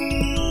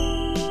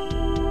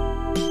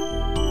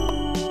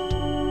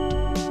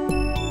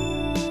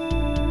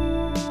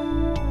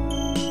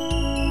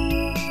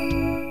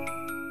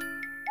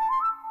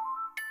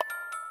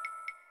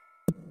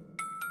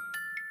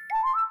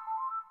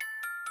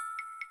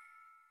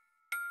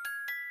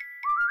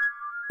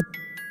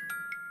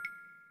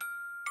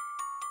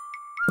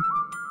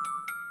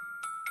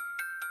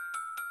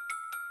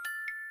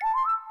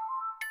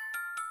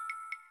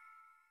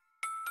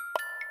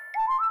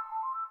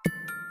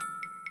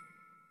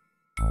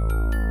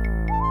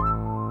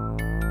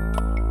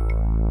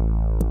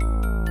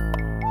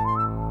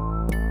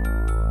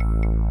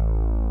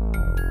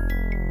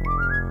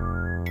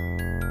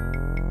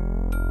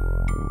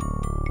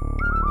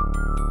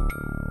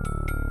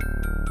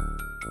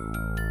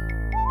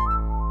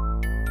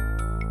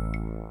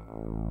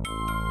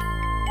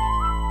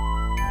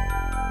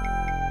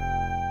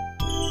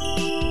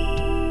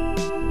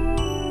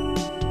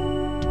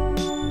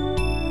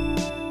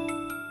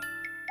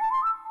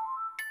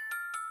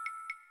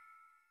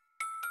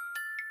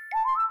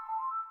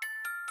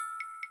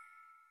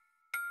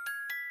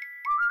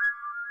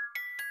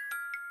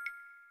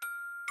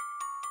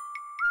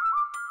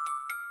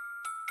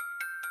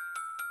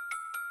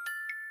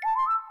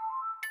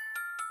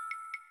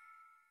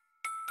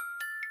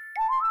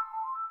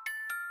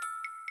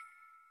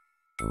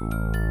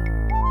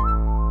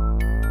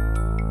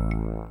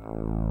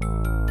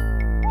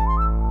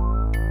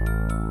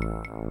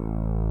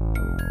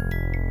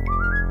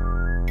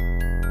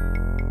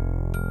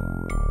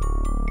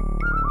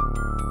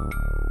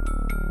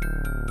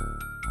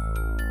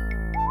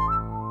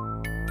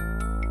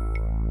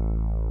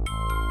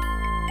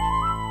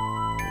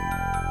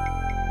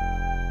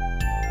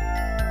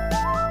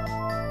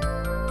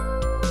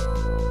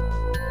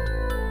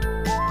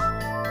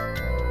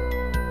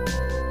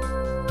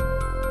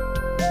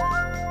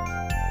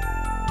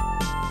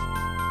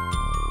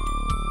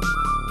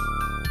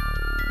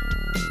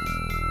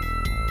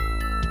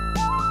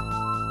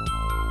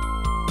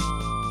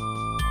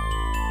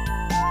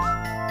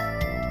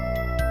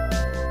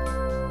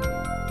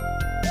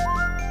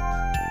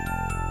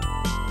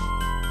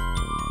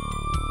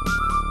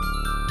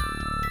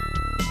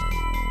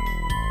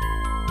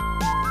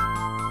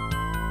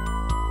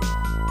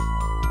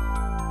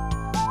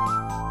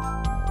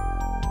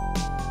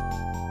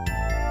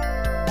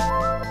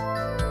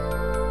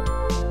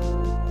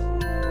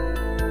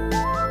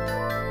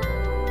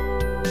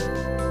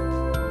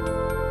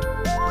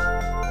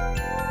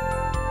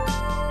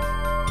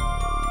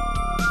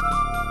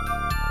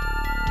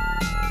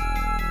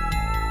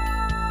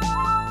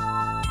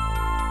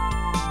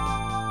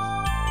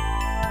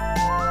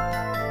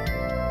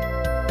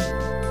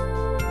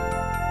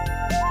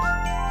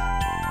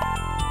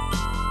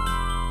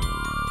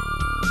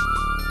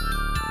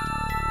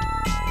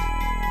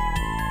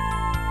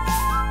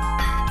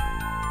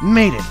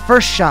 Made it,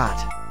 first shot.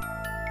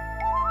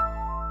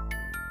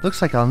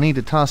 Looks like I'll need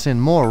to toss in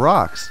more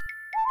rocks.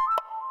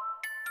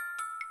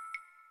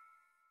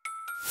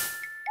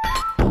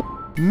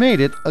 Made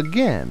it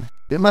again.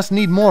 It must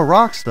need more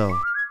rocks though.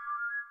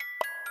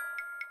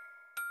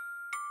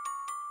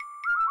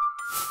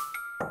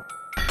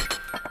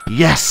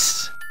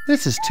 Yes!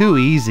 This is too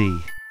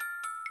easy.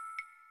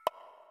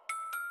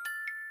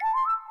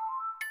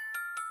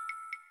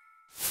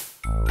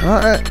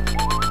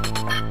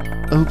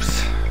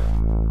 Oops.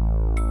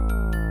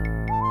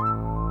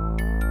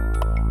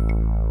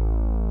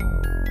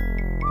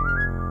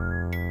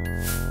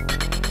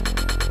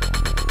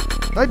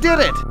 I did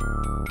it!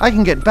 I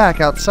can get back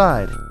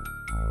outside.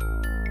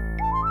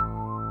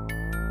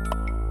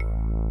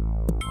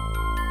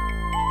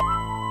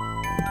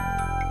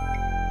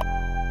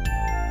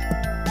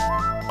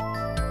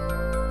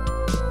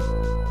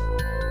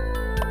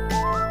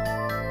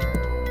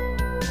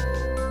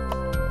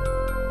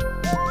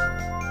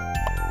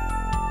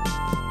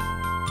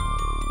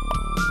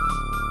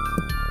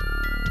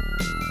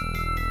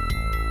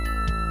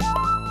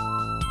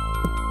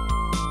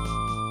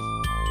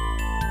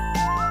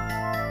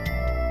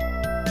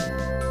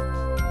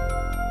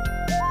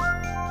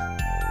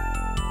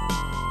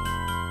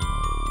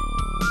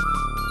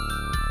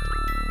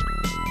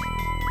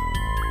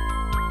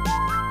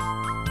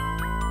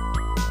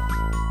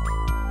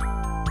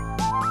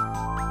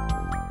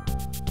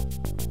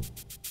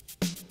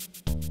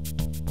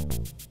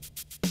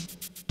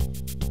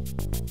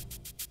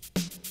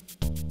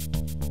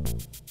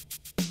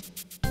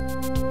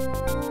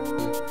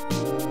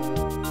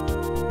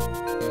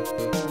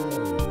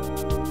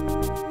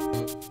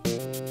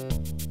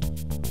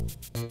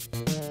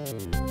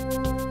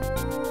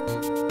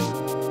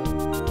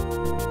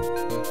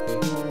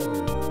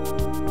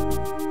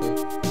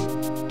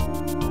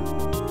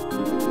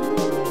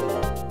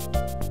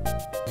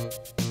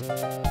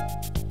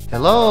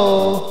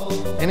 Hello?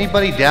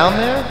 Anybody down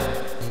there?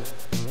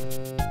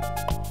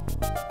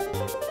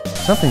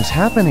 Something's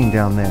happening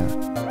down there.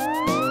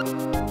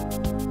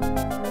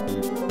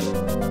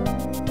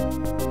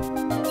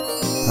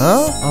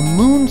 Huh? A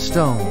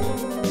moonstone.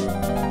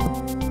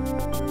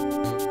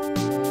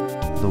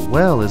 The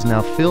well is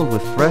now filled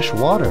with fresh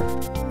water.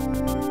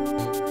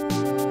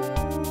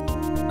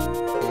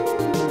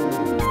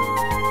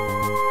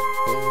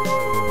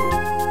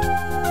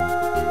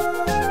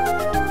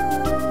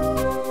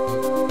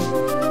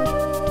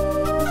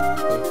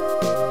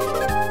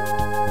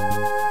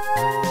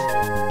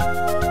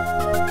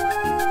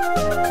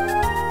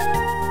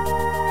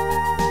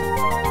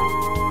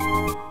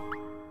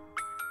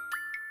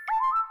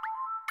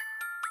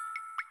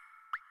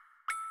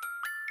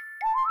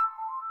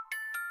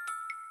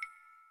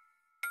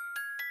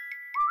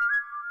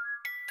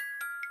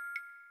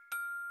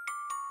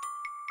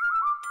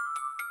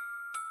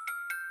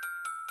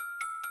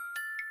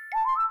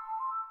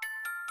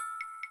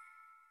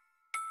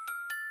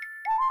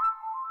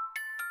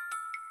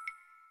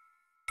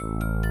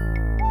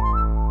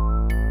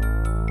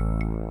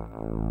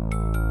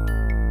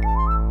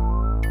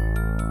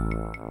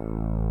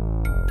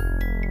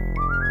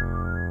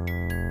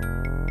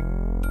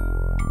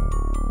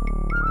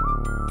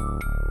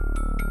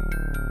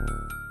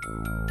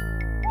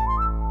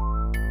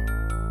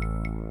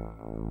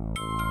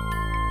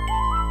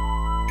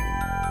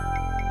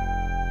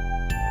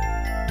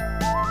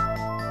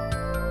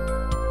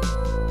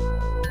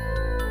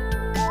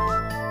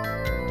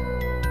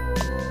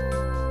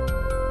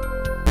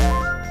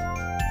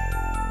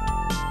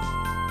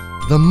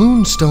 The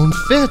moonstone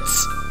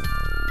fits!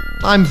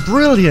 I'm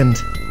brilliant!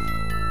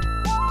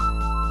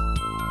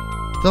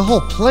 The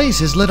whole place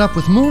is lit up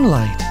with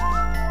moonlight.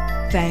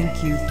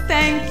 Thank you,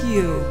 thank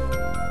you.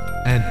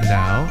 And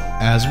now,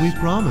 as we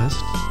promised,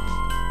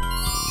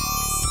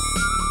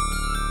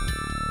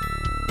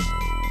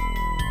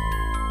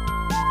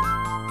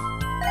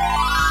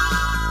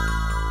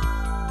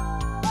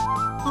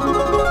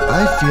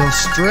 I feel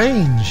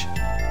strange.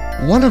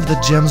 One of the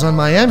gems on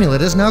my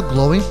amulet is now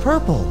glowing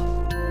purple.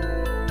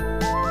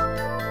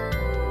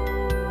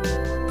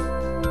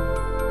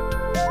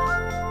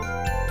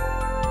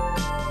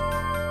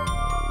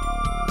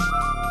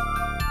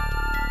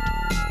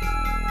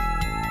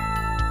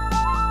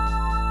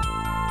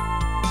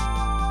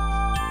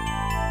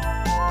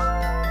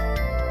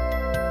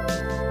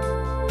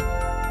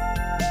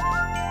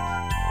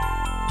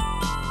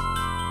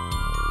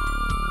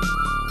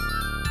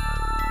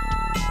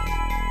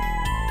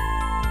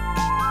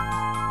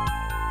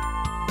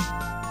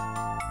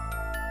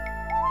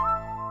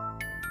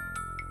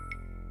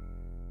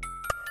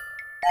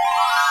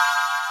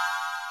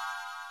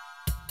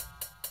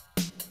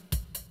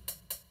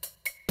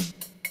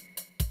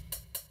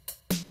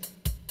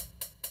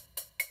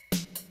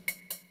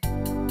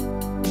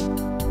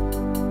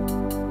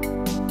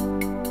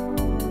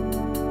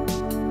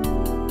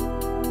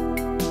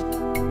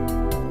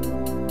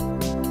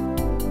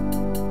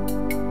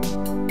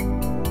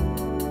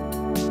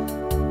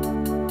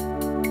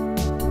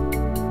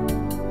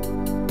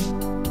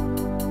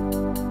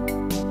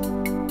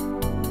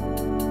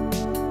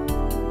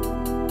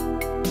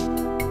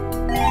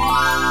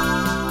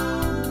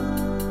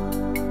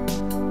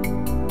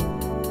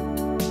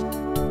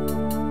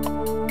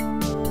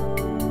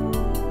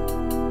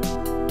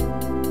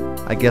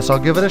 I guess I'll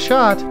give it a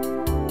shot.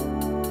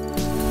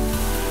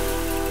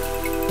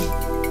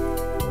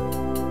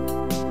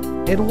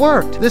 It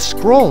worked! This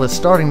scroll is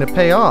starting to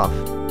pay off.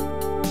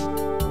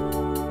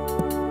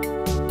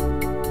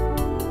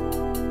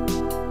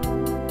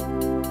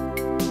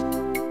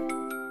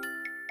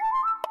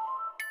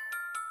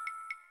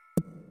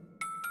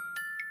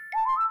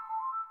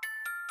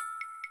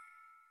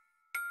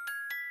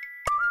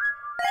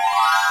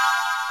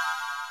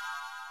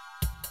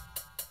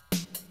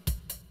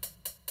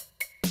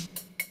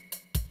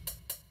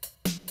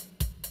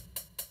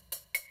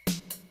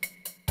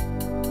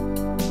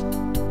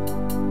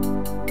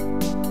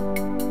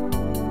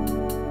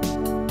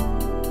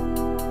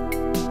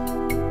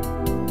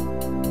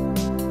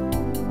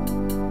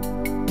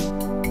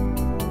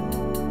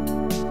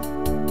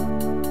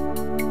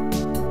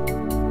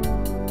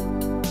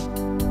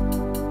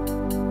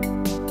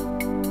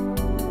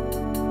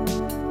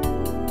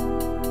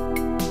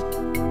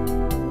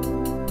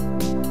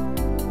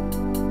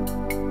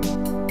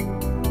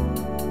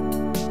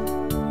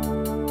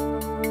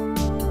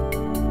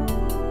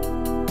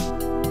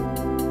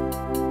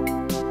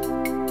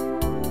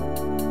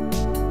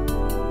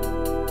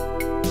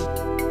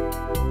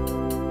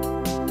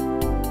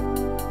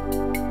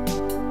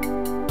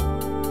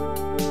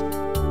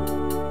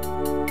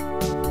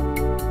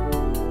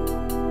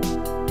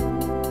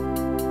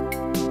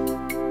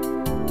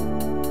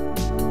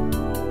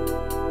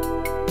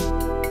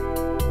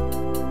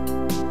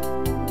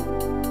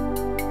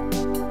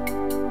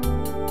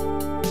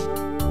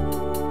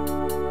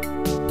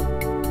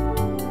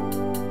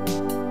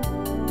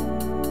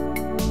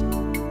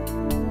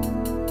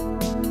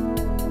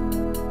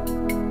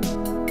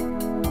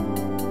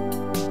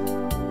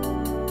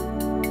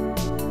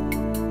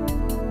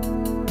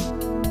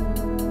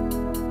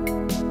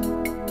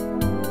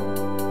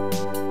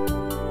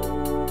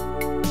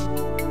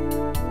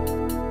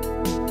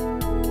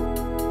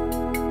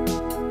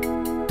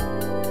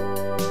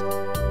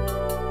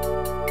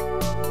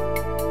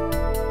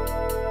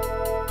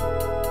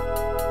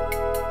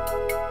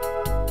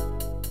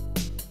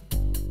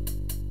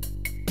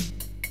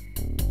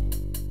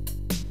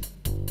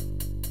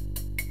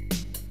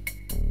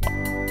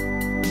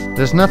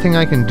 There's nothing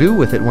I can do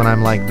with it when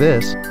I'm like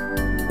this.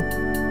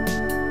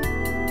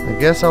 I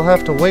guess I'll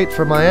have to wait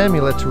for my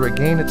amulet to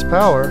regain its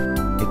power.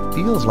 It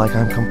feels like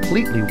I'm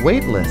completely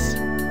weightless.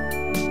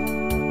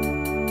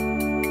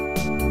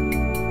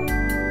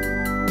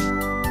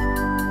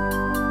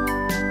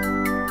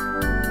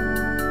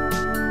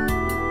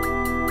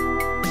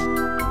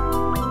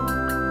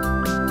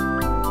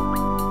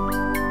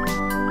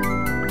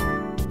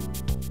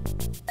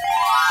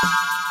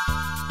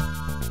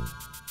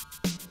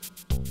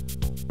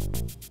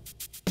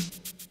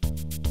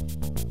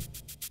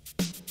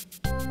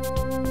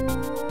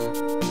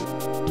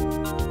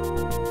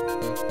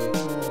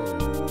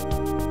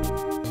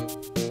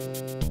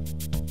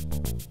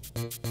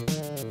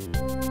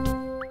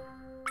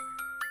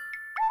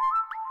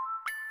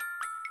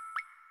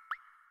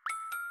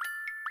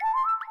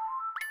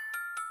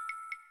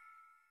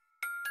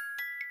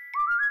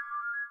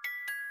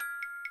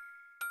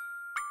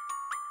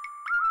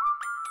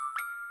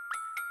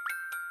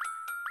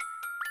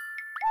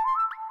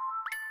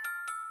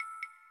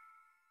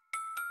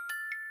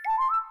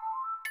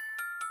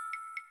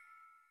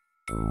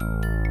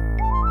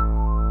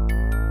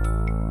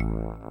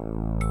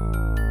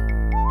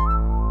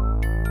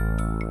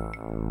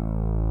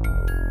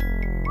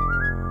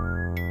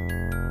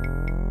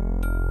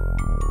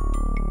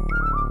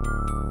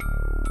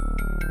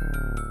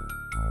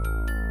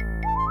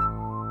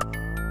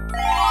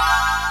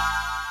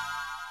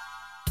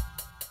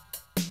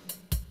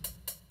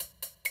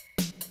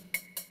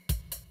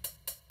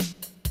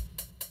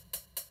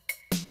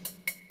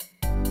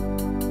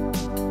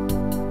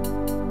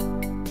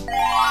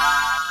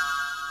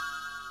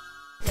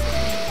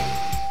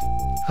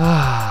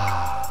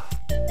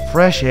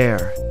 Fresh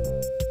air.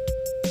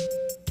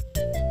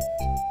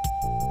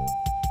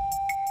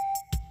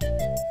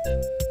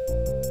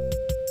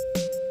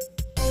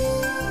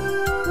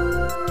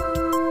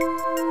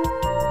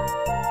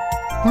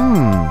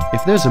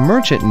 If there's a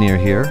merchant near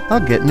here, I'll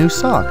get new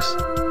socks.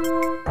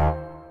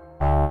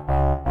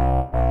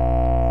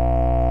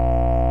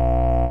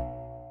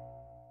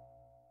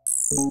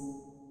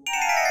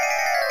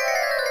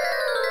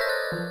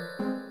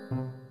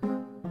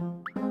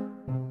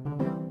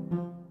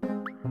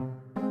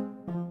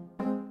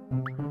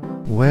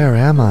 Where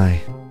am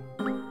I?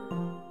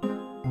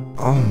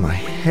 Oh, my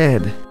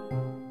head.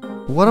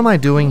 What am I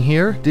doing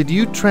here? Did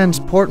you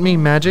transport me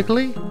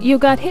magically? You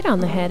got hit on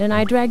the head and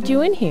I dragged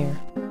you in here.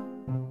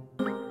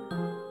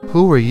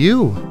 Who are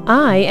you?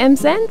 I am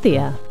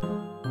Xanthia.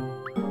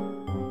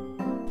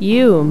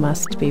 You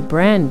must be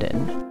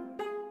Brandon.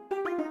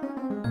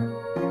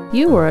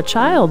 You were a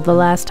child the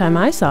last time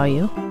I saw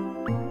you.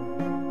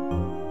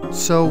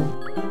 So,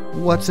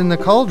 what's in the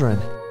cauldron?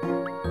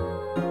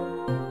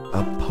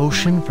 A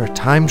potion for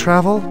time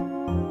travel?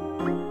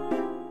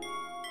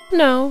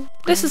 No,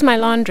 this is my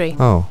laundry.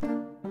 Oh.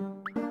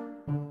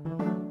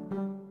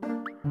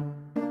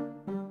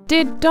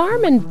 Did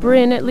Darm and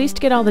Bryn at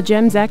least get all the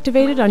gems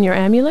activated on your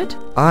amulet?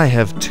 I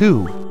have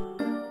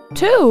 2.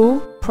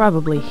 2?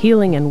 Probably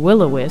Healing and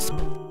Will-O-Wisp.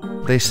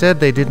 They said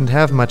they didn't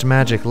have much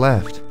magic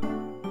left.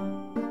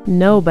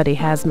 Nobody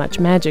has much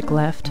magic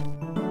left.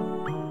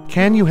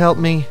 Can you help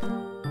me?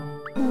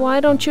 Why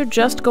don't you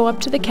just go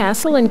up to the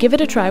castle and give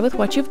it a try with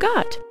what you've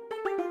got?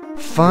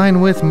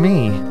 Fine with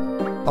me.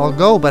 I'll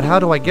go, but how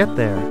do I get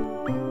there?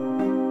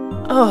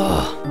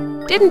 Oh,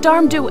 didn't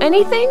Darm do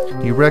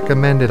anything? He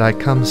recommended I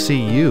come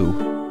see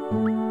you.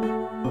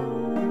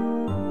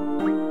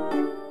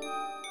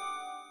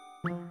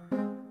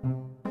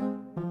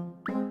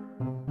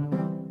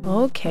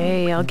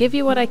 Okay, I'll give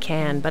you what I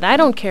can, but I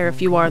don't care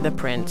if you are the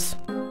prince.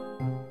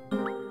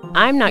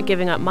 I'm not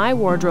giving up my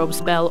wardrobe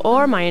spell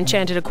or my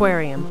enchanted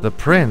aquarium. The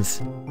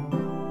prince?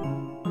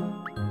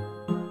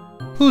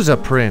 Who's a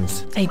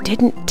prince? They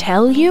didn't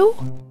tell you?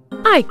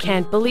 I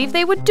can't believe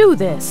they would do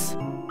this.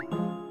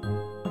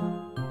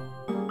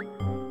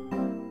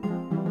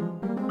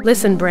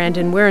 Listen,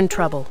 Brandon, we're in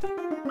trouble.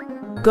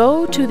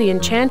 Go to the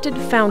enchanted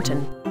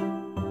fountain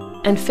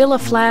and fill a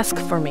flask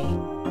for me.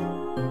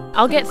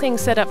 I'll get things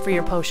set up for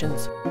your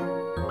potions.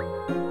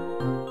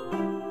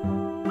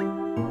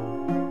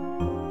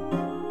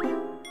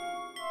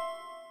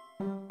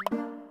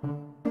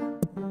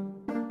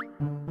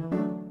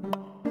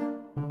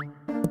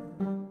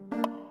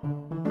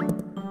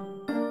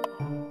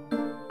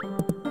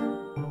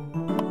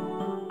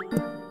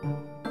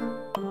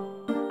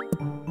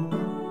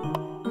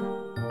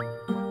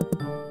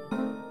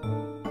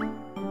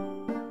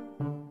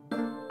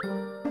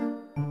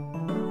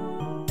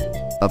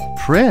 A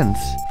prince?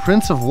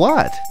 Prince of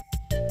what?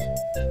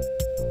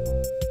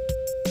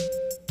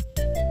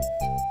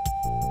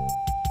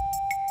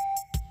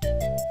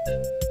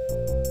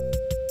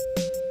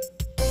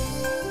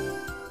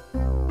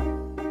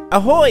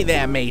 Ahoy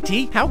there,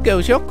 matey! How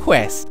goes your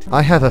quest?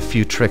 I have a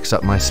few tricks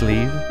up my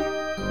sleeve.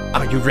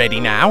 Are you ready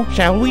now?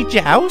 Shall we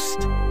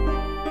joust?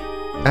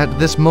 At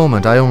this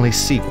moment, I only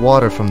seek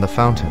water from the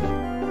fountain.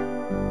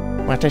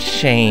 What a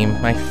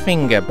shame. My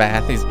finger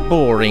bath is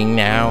boring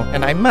now,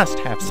 and I must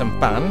have some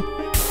fun.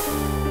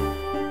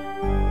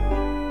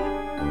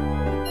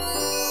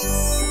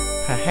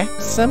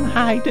 Perhaps some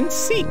hide and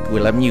seek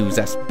will amuse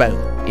us both.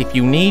 If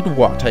you need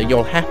water,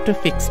 you'll have to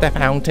fix the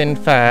fountain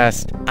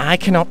first. I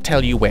cannot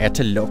tell you where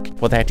to look,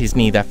 for that is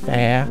neither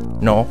fair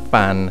nor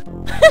fun.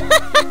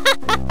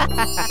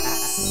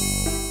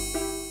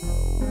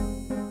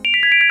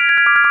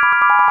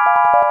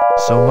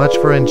 So much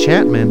for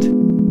enchantment.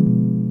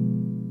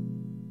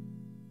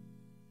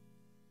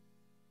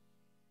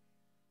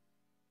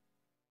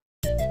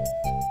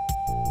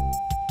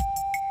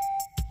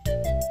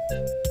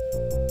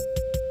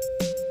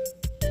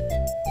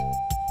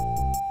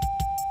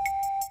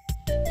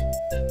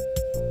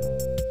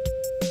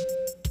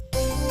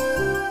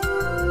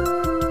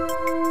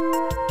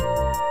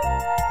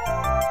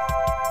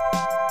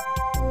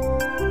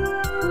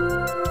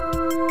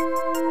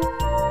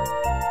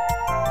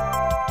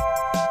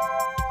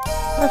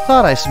 I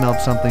thought I smelled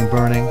something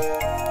burning.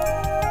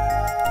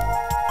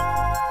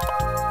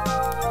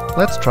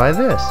 Let's try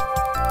this.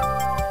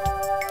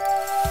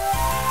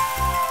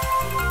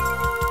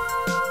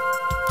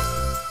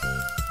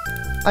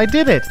 I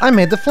did it! I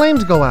made the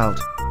flames go out!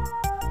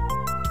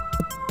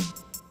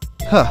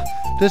 Huh,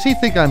 does he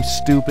think I'm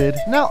stupid?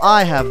 Now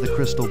I have the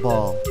crystal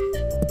ball.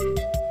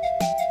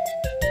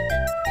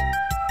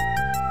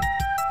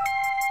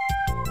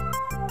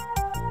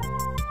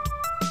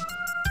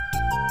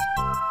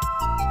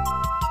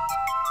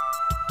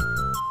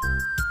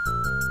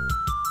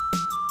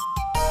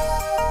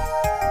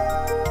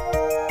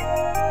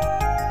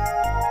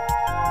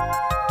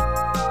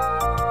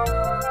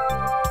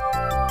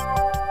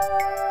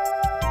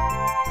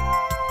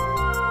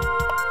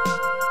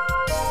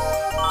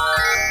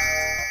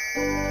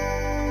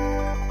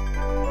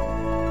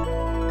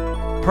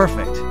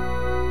 Perfect.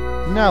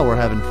 Now we're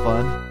having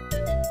fun.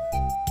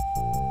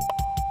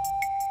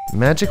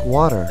 Magic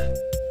water.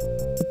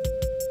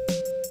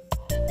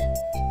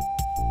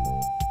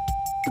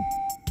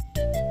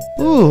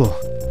 Ooh,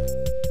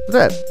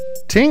 that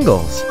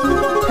tingles.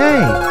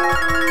 Hey,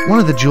 one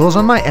of the jewels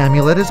on my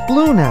amulet is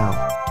blue now.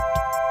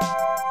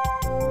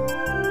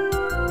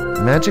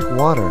 Magic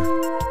water.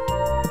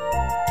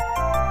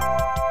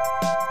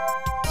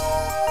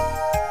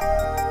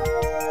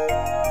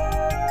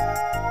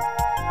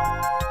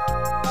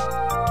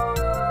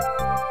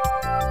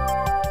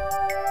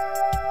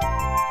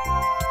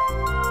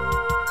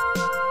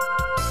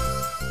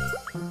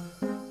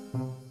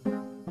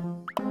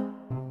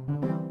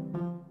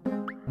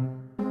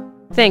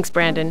 Thanks,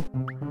 Brandon.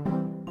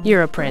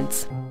 You're a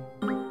prince.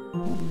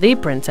 The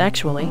prince,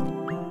 actually.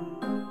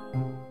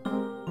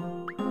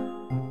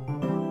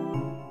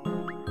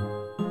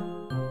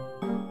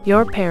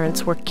 Your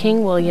parents were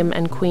King William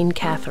and Queen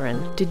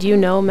Catherine. Did you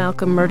know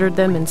Malcolm murdered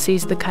them and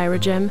seized the Kyra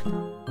gem?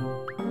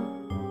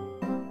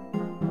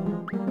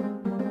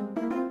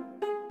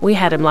 We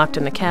had him locked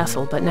in the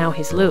castle, but now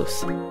he's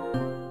loose.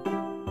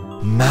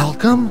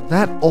 Malcolm?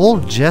 That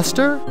old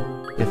jester?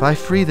 If I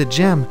free the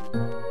gem,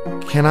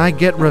 can I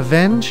get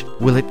revenge?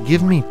 Will it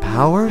give me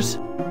powers?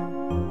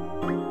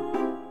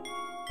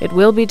 It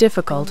will be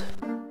difficult.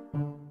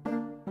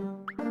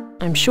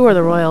 I'm sure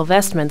the royal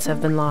vestments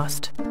have been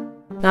lost.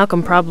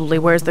 Malcolm probably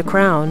wears the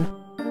crown.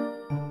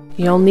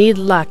 You'll need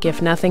luck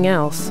if nothing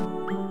else.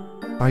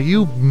 Are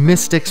you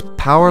mystics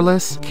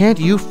powerless? Can't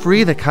you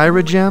free the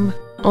Kyra gem?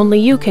 Only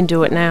you can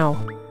do it now.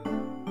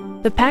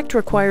 The pact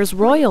requires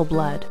royal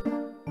blood.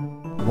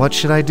 What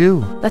should I do?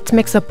 Let's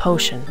mix a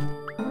potion.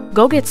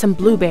 Go get some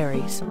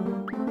blueberries.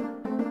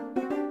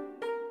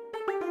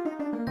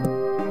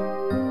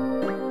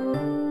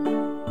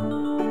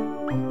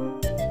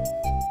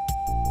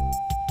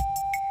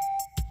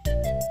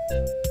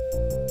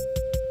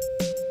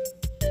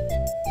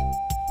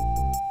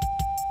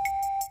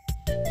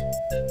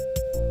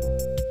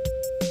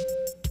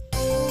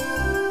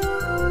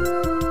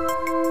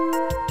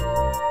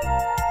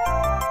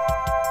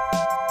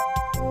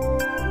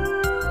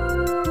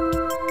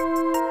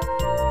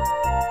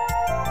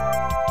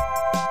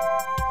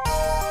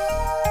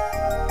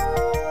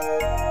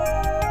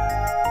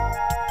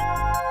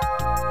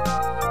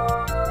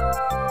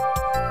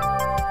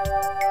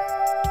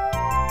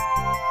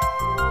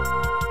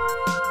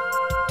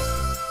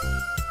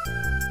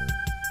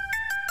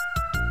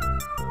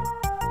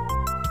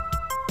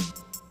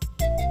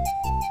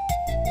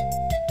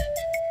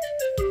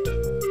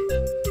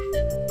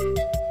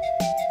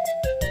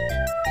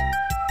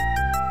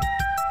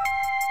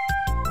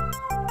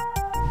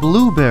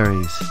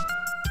 Blueberries.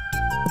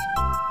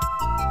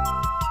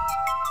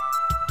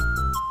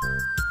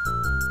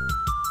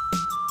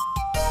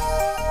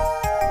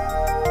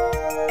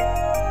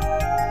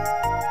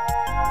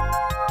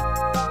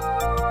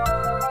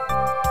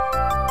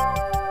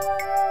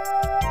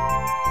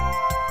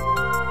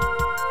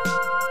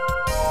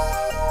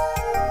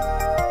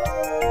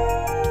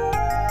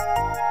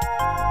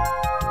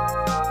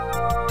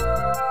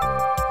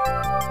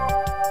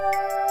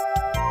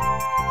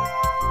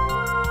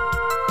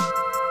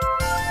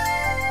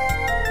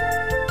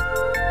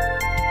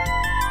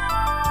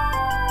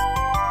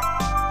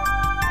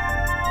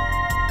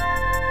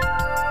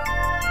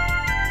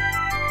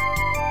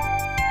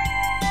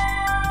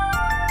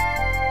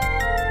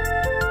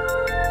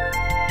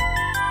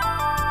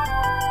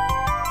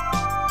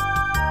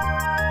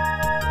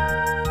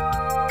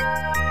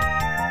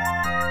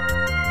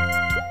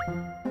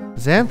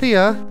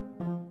 Xanthia?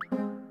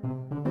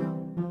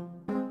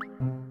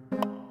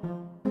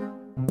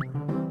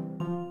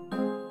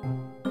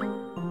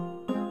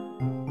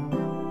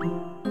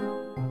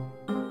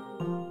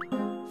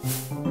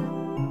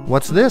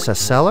 What's this, a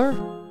cellar?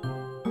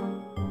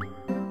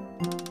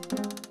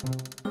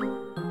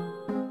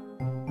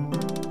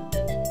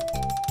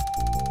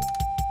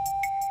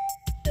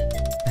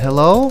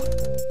 Hello?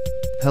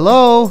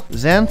 Hello,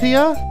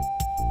 Xanthia?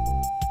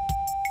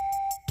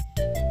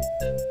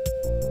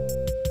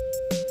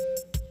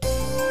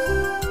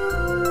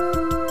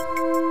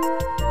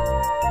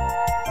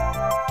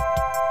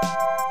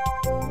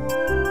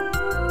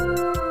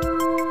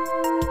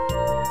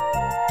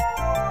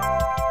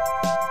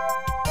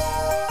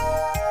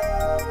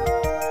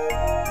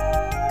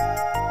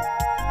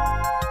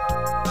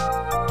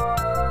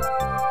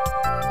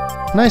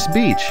 Nice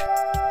beach.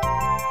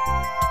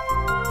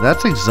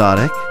 That's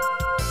exotic.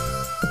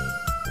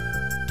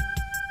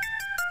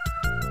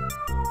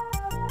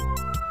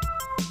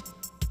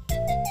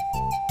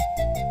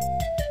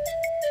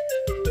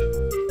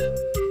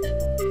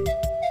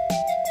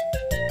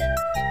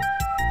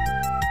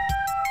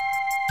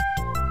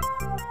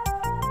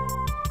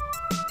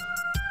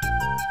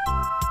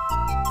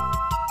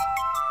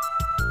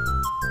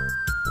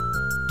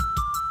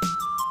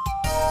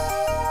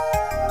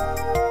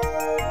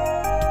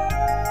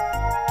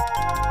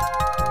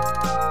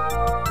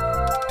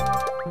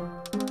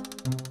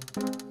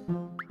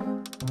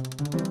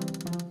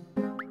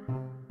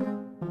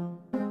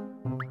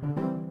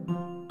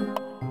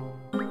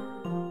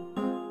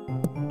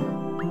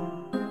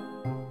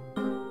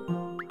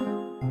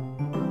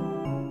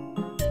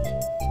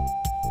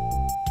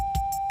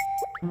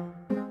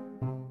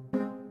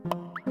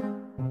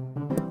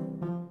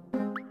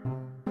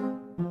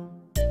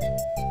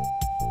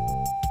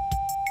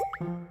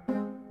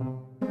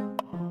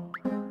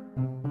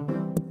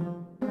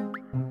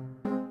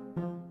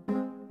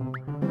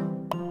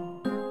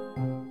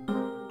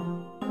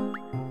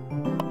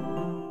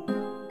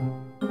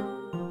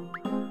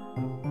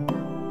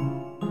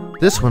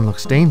 This one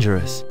looks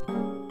dangerous.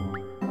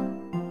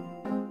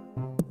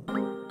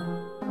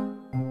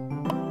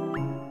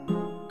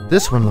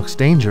 This one looks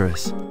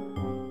dangerous.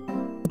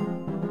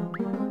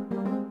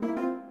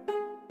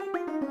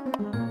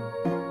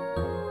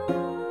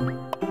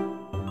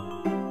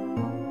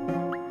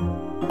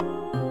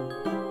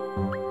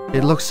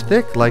 It looks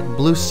thick like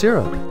blue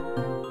syrup.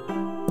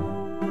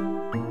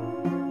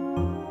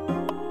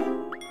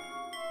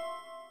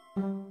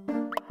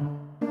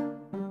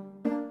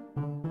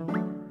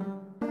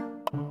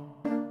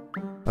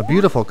 A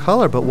beautiful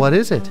color, but what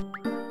is it?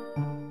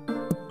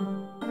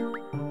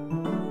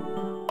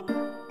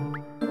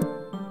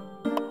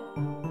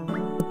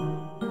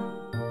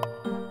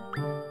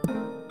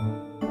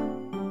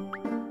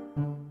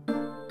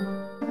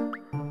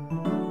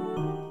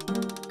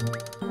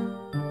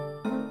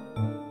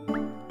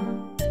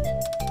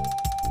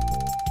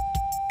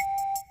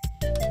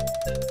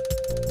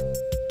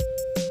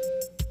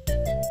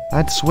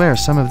 I'd swear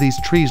some of these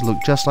trees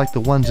look just like the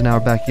ones in our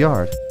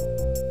backyard.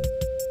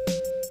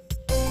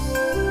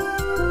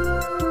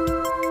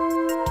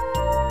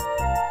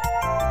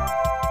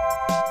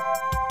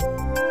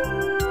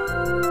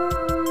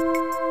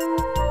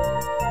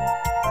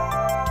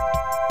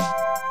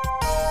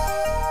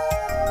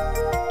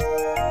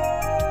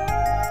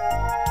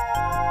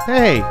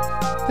 Hey,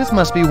 this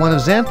must be one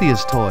of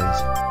Xanthia's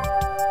toys.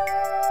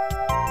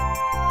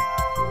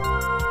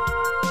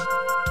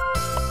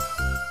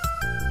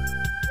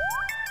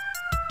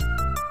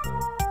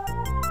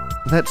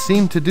 That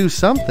seemed to do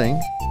something.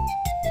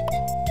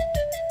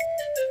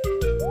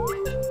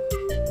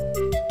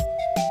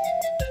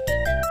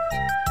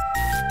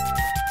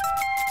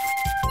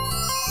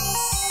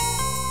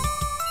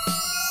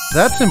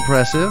 That's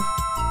impressive.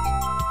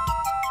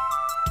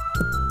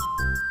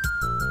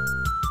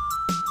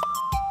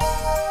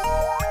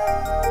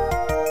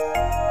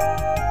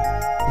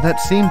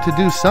 That seemed to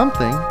do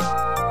something.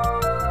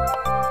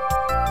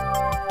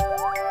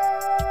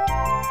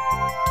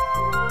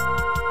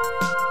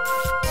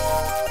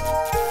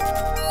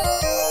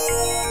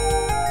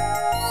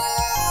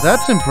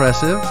 That's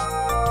impressive.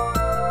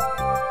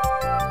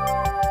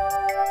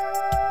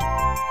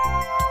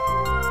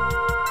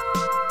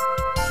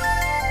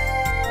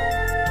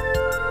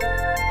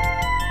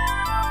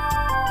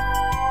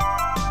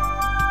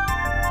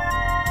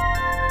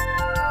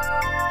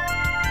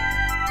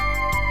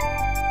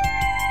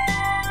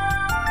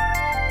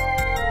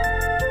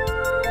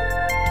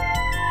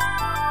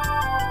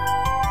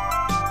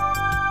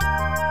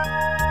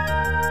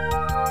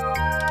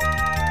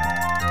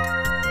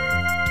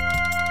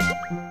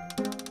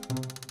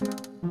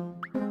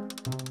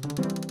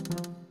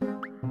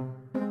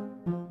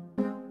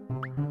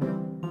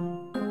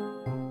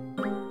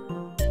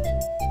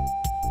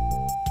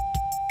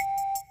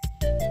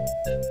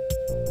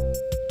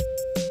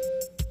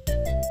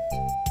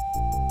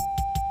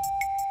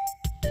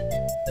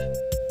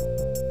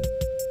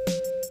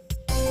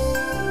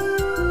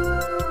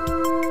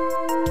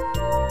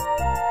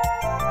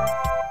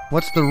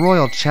 What's the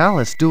royal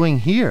chalice doing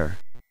here?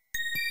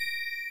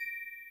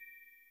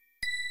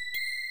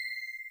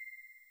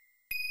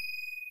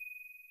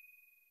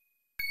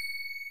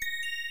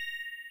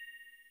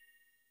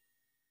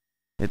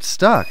 It's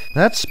stuck.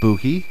 That's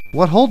spooky.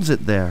 What holds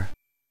it there?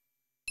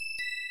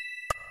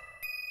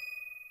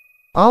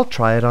 I'll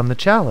try it on the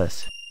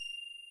chalice.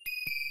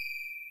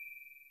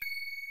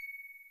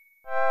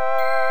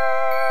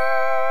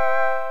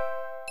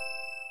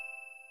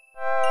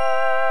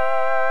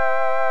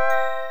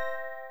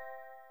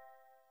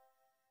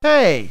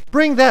 Hey,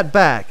 bring that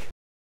back!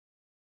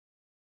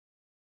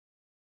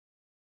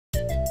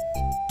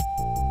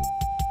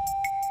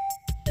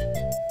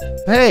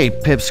 Hey,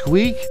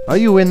 Pipsqueak, are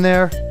you in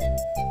there?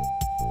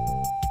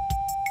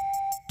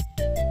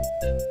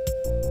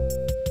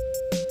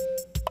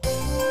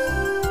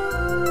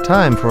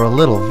 Time for a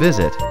little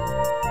visit.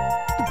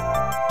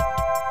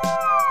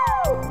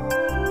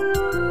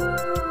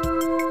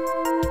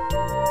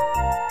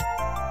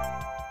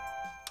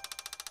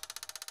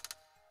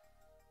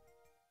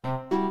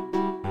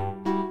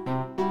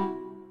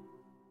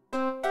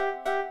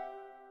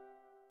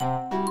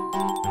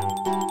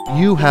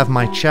 You have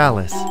my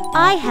chalice.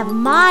 I have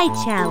my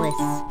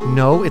chalice.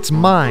 No, it's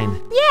mine.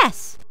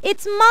 Yes,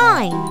 it's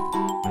mine.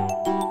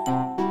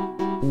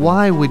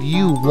 Why would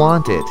you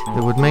want it?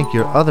 It would make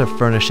your other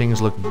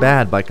furnishings look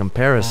bad by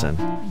comparison.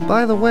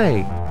 By the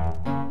way,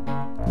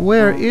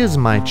 where is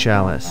my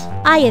chalice?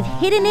 I have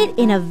hidden it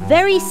in a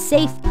very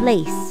safe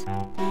place.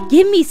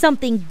 Give me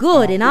something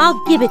good and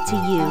I'll give it to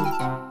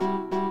you.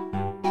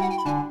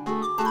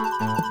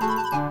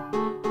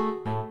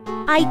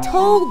 I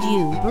told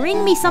you,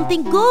 bring me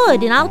something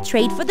good and I'll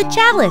trade for the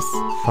chalice.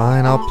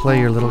 Fine, I'll play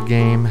your little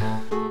game.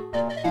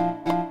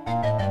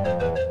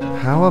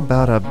 How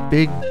about a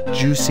big,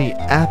 juicy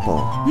apple?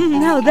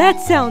 Now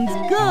that sounds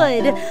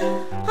good.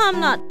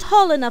 I'm not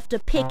tall enough to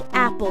pick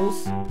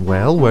apples.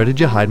 Well, where did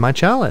you hide my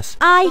chalice?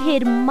 I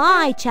hid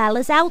my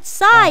chalice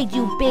outside,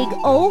 you big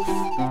oaf.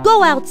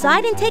 Go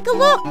outside and take a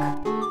look.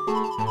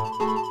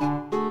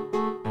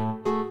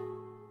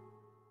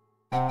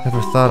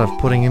 Ever thought of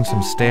putting in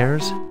some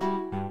stairs?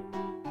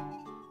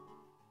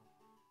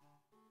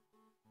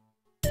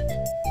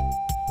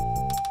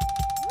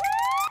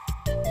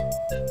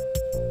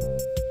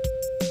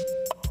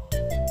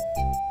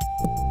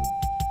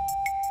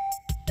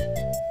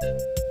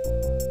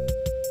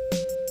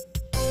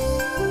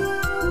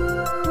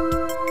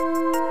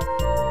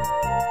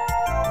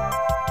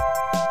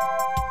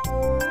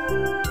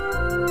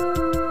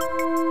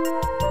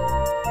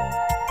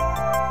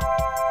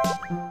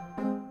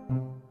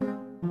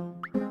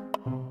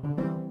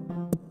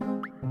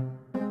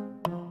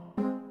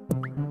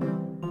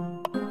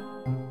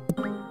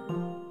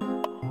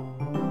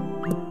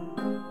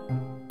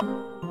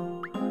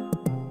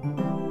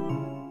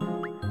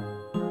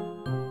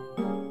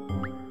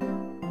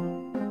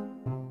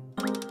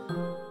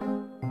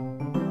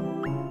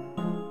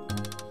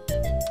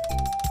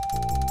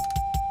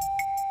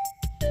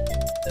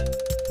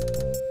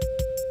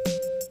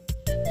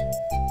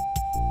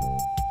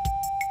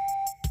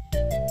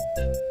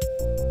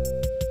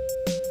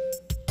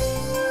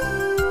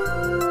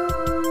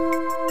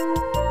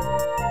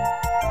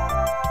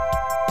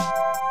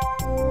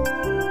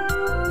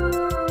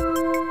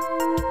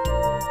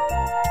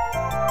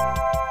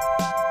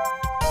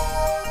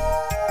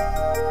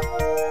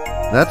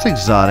 That's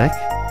exotic.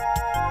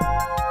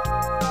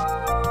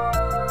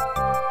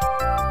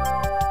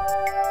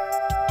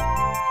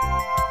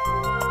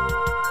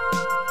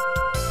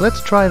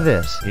 Let's try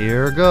this.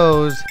 Here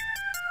goes.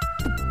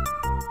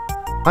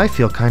 I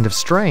feel kind of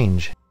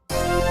strange.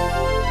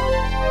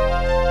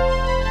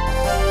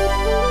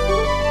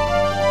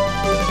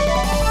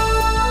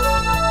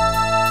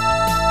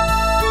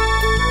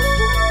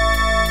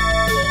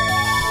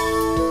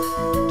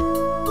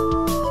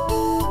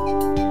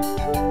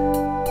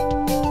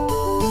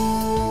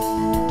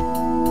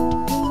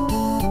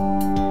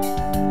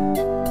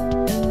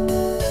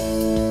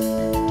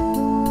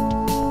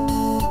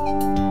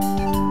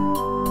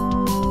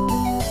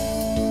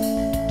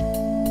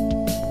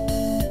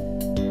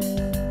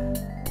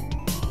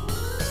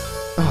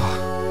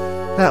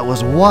 That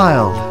was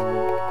wild.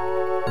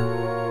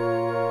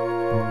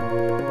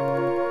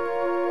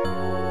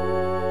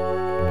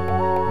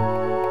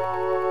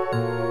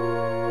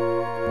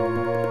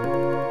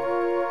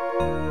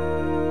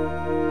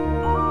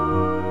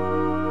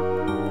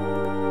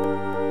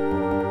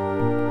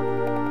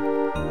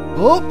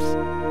 Oops!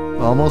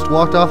 Almost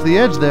walked off the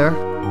edge there.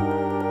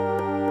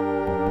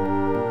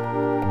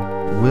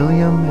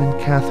 William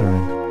and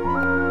Catherine.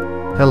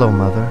 Hello,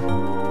 Mother.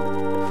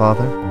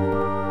 Father.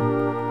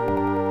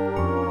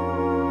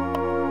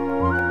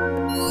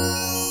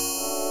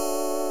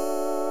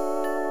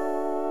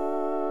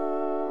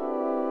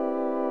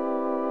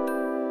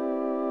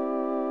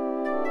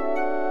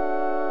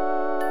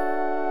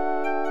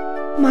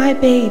 My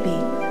baby,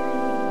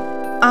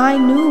 I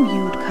knew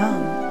you'd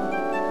come.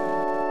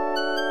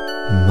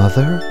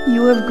 Mother?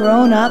 You have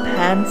grown up,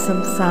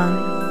 handsome son.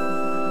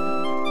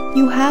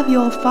 You have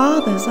your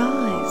father's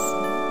eyes.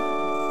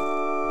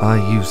 I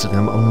use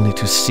them only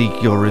to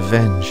seek your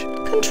revenge.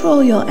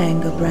 Control your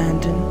anger,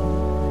 Brandon.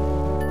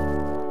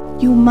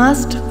 You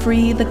must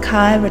free the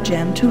Kyra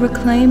gem to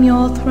reclaim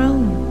your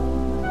throne.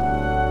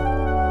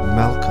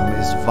 Malcolm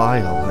is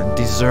vile and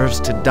deserves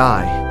to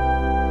die.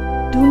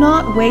 Do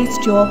not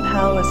waste your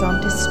powers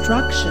on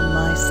destruction,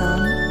 my son.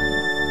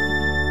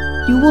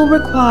 You will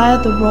require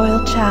the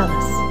royal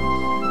chalice,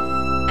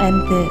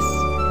 and this.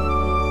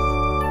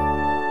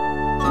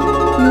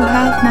 You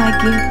have my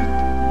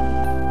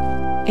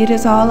gift. It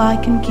is all I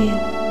can give.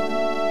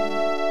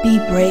 Be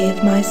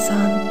brave, my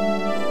son,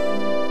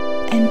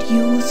 and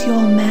use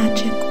your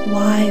magic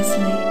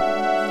wisely.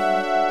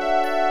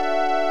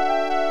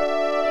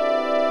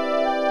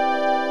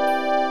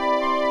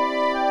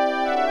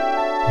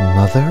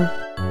 Mother?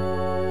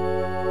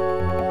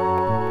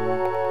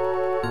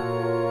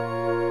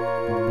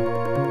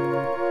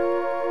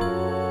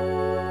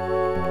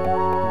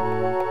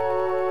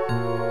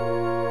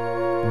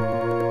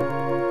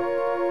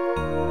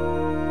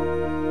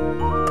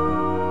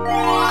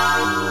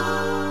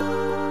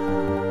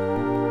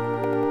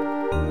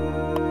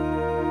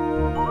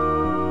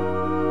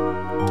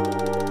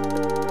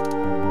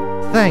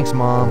 Thanks,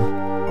 Mom.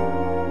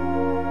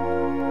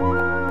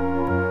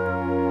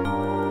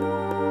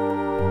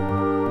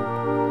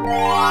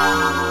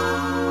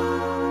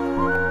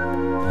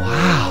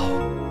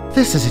 Wow,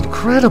 this is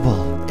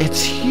incredible.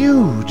 It's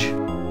huge.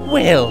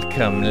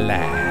 Welcome,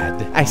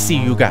 lad. I see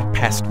you got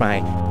past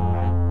my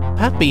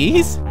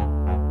puppies.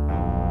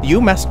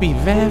 You must be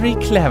very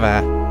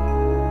clever.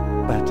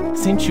 But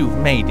since you've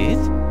made it,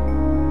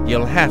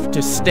 you'll have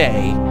to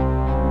stay.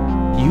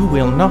 You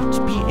will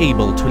not be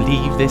able to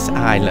leave this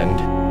island.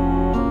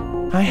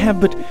 I have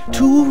but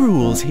 2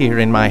 rules here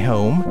in my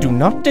home. Do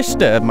not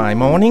disturb my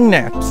morning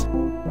naps.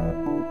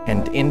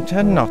 And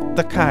enter not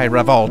the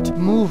Kyra vault.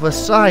 Move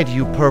aside,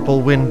 you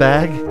purple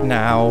windbag.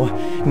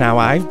 Now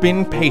I've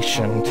been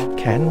patient.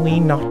 Can we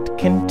not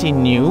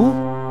continue?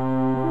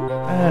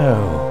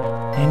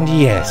 Oh, and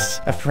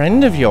yes, a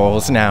friend of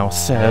yours now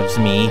serves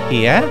me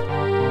here.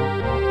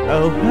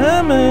 Oh,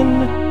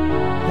 Herman!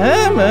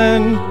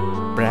 Herman!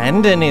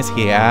 Brandon is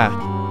here.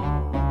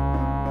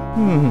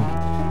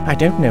 I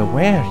don't know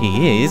where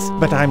he is,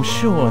 but I'm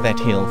sure that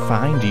he'll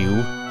find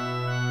you.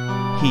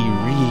 He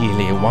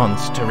really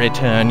wants to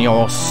return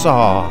your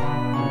saw.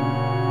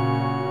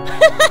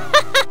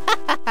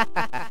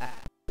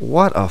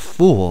 What a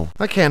fool.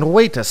 I can't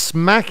wait to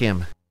smack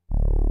him.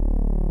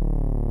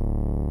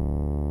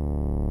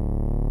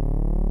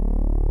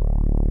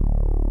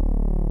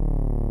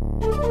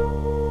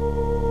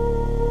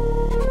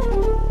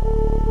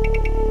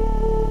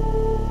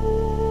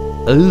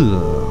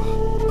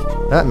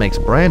 Ugh. That makes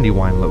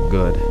Brandywine look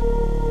good.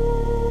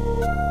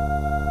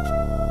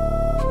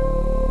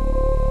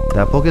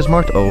 That book is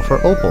marked O for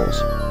opals.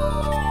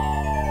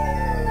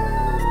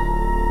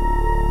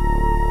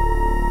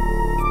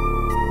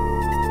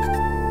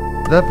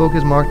 That book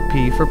is marked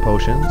P for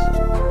potions.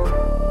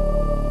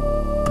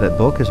 That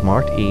book is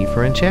marked E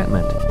for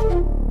enchantment.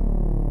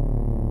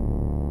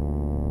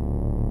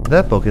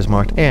 That book is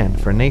marked N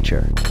for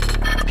nature.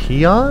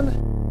 Peon?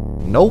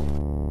 Nope.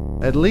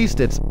 At least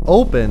it's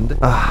opened.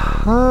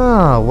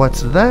 Aha,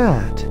 what's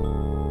that?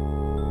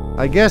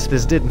 I guess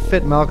this didn't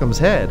fit Malcolm's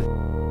head.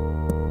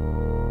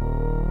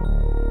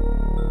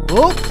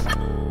 Oops!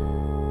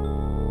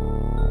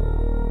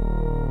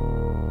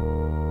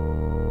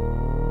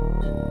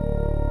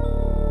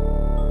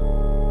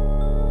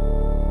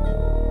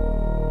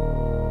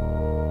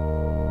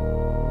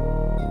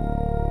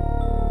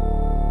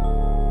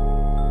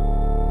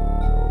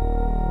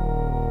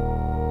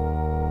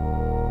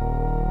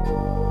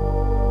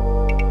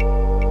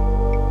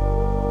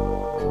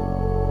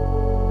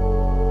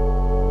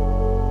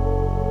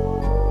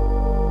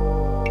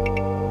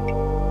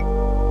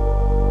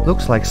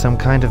 Looks like some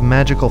kind of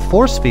magical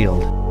force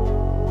field.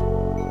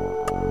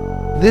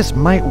 This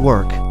might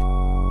work.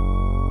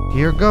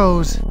 Here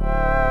goes.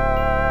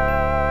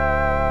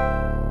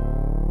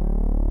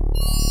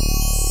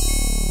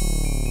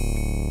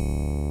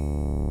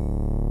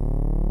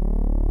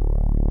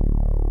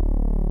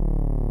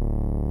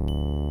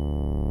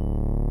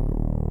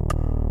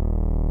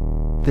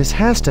 This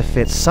has to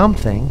fit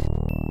something.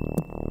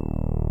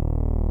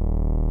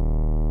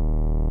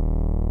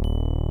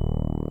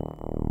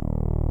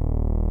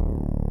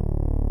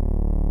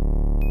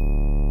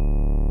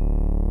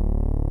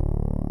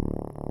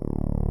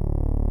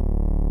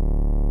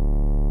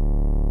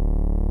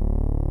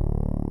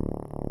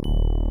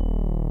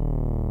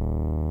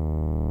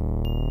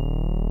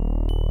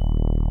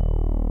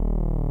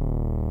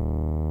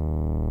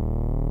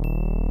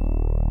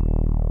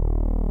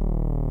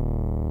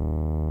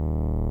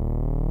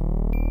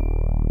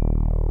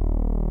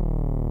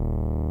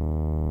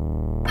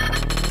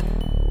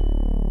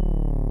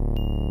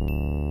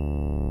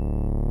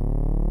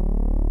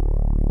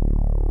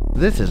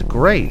 This is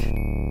great.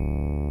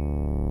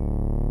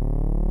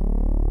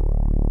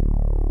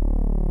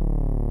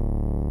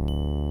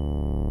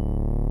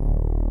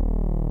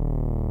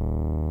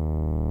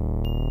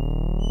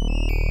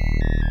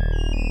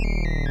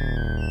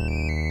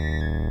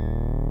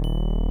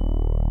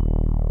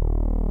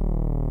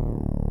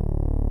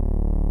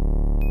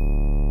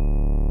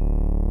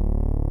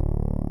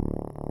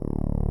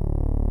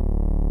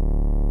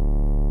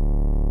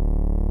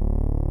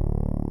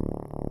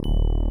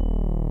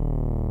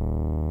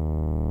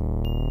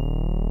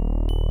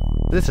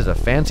 This is a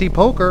fancy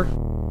poker.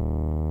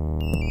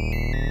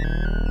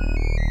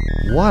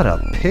 What a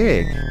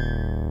pig!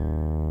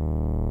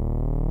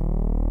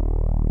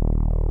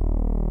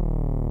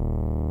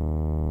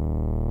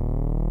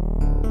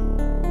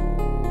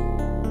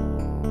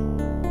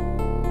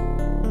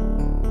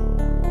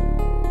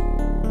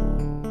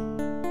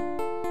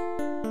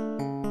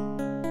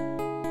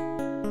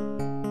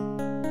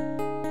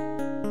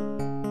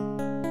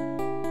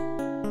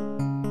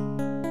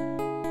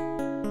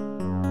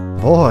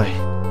 Boy,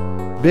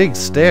 big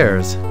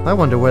stairs. I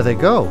wonder where they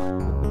go.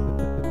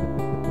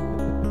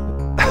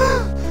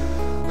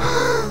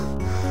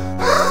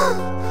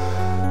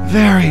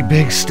 Very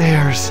big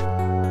stairs.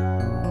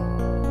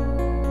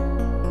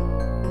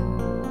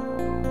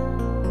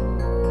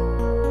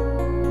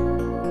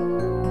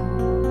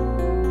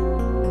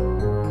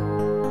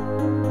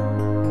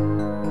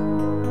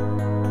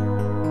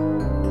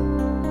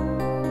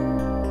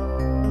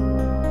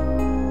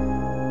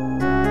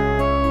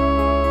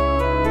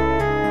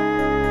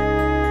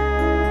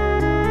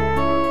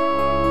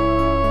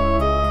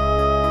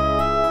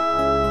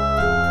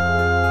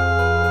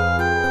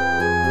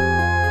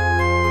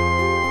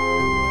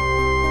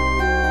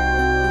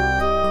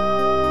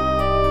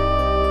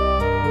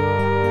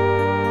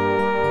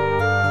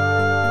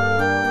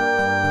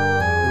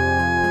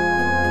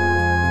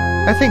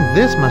 I think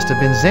this must have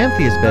been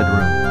Xanthia's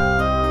bedroom.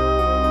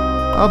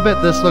 I'll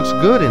bet this looks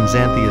good in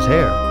Xanthia's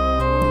hair.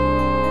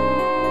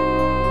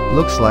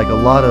 Looks like a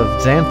lot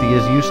of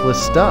Xanthia's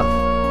useless stuff.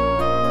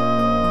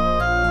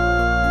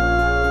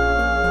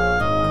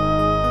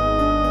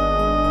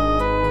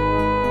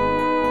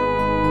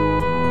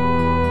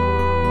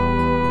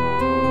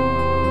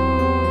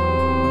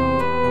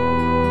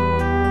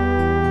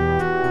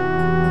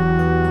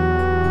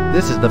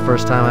 This is the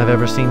first time I've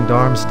ever seen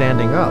Darm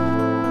standing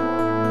up.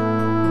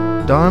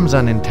 Darm's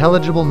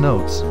unintelligible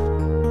notes.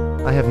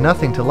 I have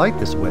nothing to light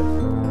this with.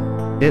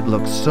 It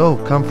looks so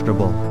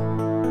comfortable.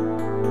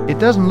 It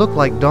doesn't look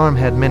like Darm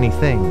had many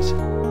things.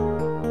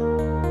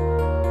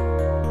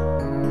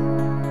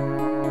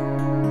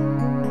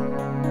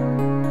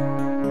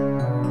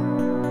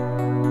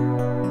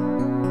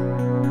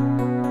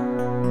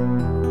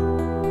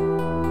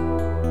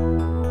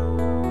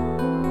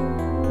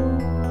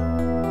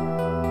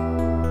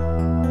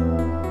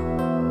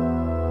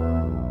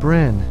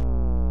 Bryn.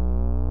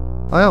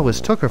 I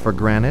always took her for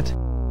granted.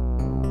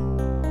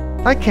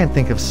 I can't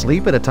think of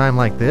sleep at a time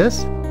like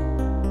this.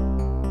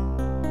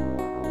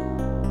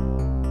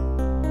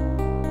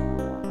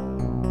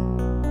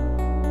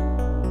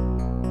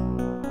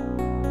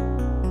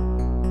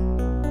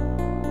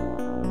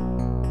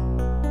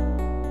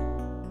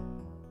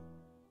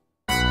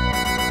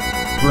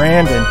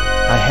 Brandon,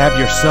 I have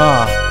your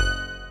saw.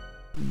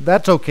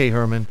 That's okay,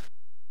 Herman.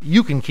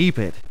 You can keep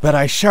it. But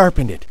I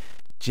sharpened it,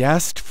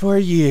 just for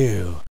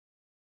you.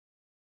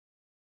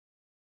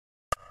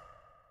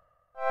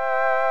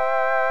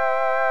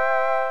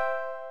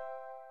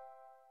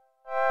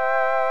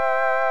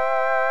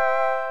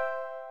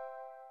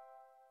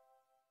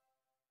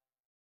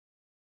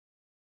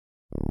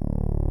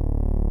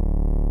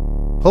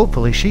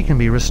 Hopefully she can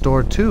be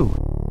restored too.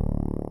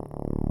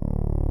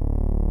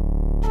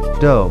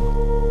 Doe.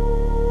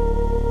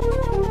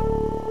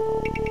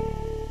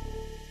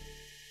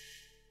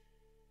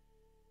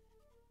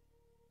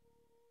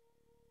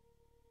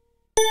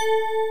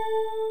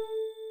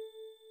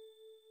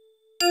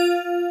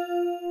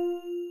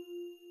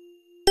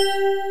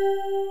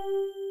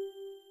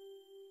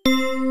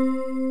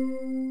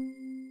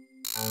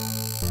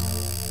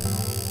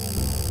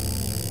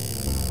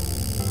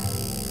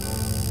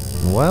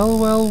 Well,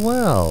 well,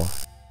 well.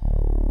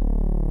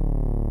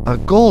 A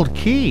gold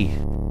key.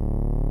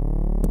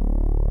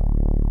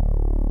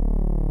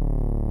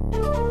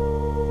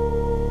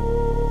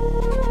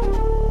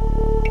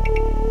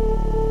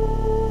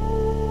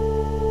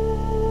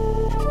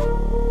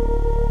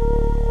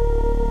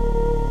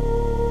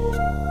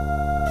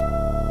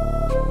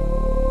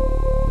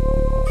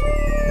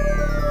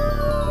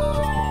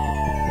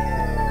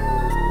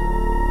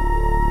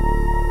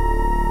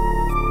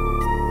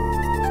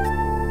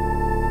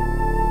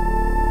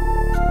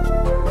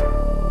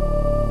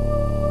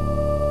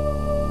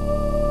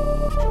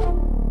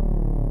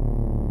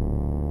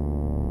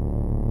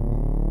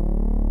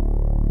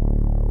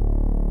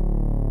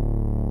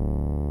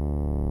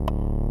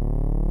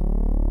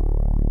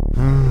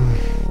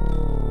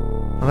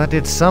 Well, that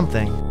did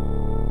something,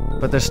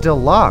 but they're still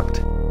locked.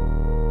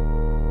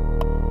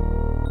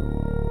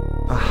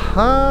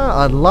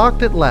 Aha!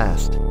 Unlocked at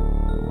last.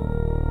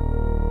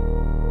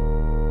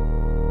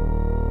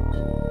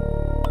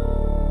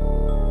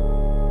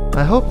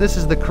 I hope this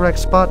is the correct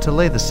spot to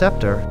lay the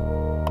scepter.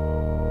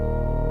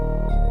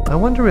 I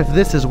wonder if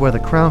this is where the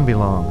crown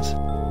belongs.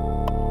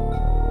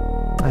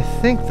 I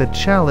think the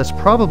chalice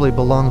probably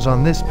belongs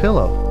on this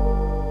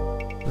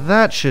pillow.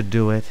 That should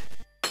do it.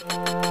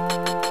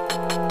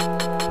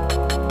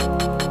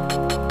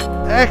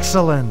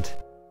 Excellent!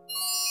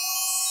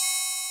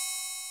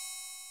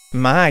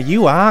 My,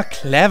 you are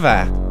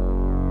clever.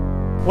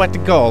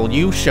 What gall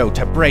you show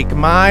to break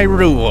my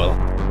rule?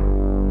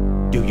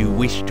 Do you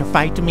wish to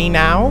fight me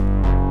now?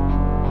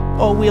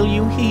 Or will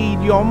you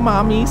heed your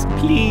mommy's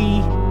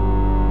plea?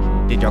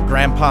 Did your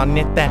grandpa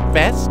knit that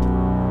vest?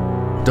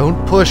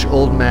 Don't push,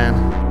 old man.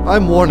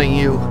 I'm warning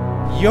you.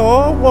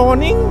 You're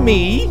warning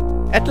me?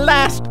 At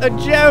last, a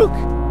joke!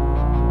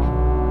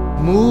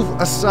 Move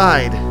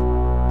aside.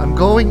 I'm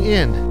going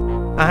in.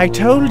 I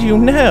told you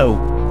no,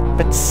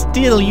 but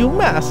still you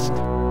must.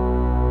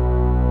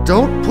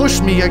 Don't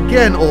push me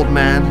again, old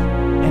man.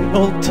 An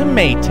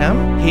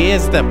ultimatum?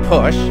 Here's the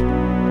push.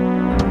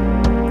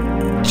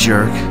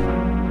 Jerk.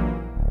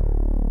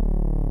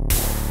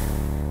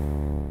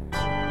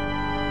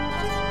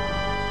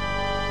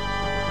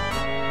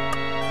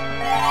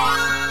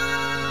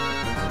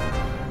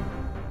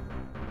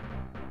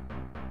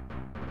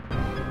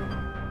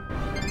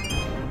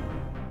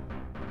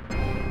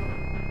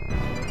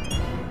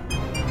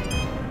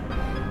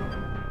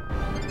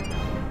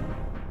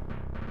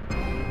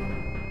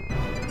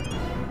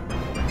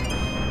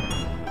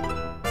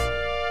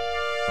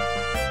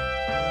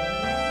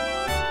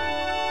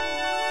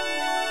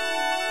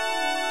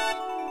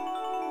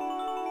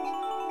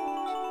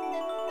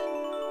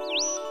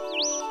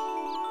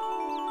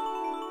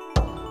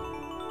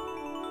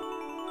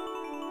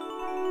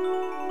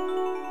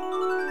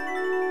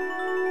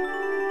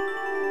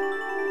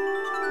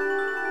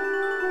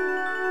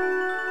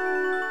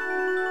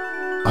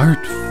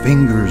 Art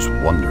Finger's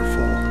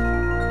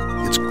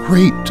wonderful. It's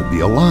great to be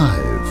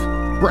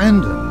alive.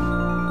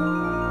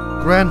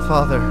 Brandon.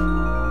 Grandfather,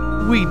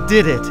 we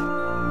did it.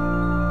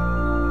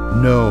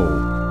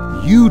 No,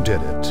 you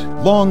did it.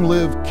 Long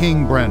live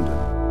King Brandon.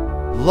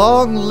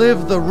 Long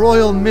live the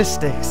royal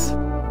mystics.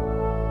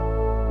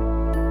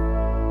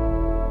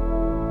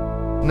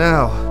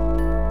 Now,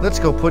 let's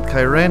go put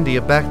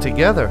Kyrandia back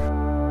together.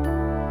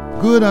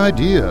 Good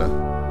idea.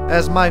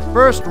 As my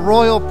first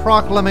royal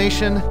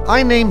proclamation,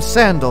 I name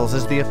sandals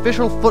as the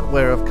official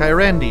footwear of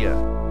Kyrandia.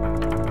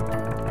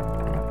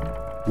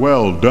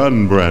 Well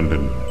done,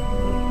 Brandon.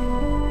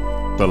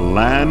 The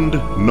land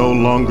no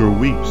longer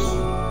weeps,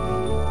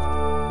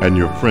 and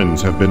your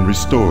friends have been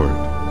restored.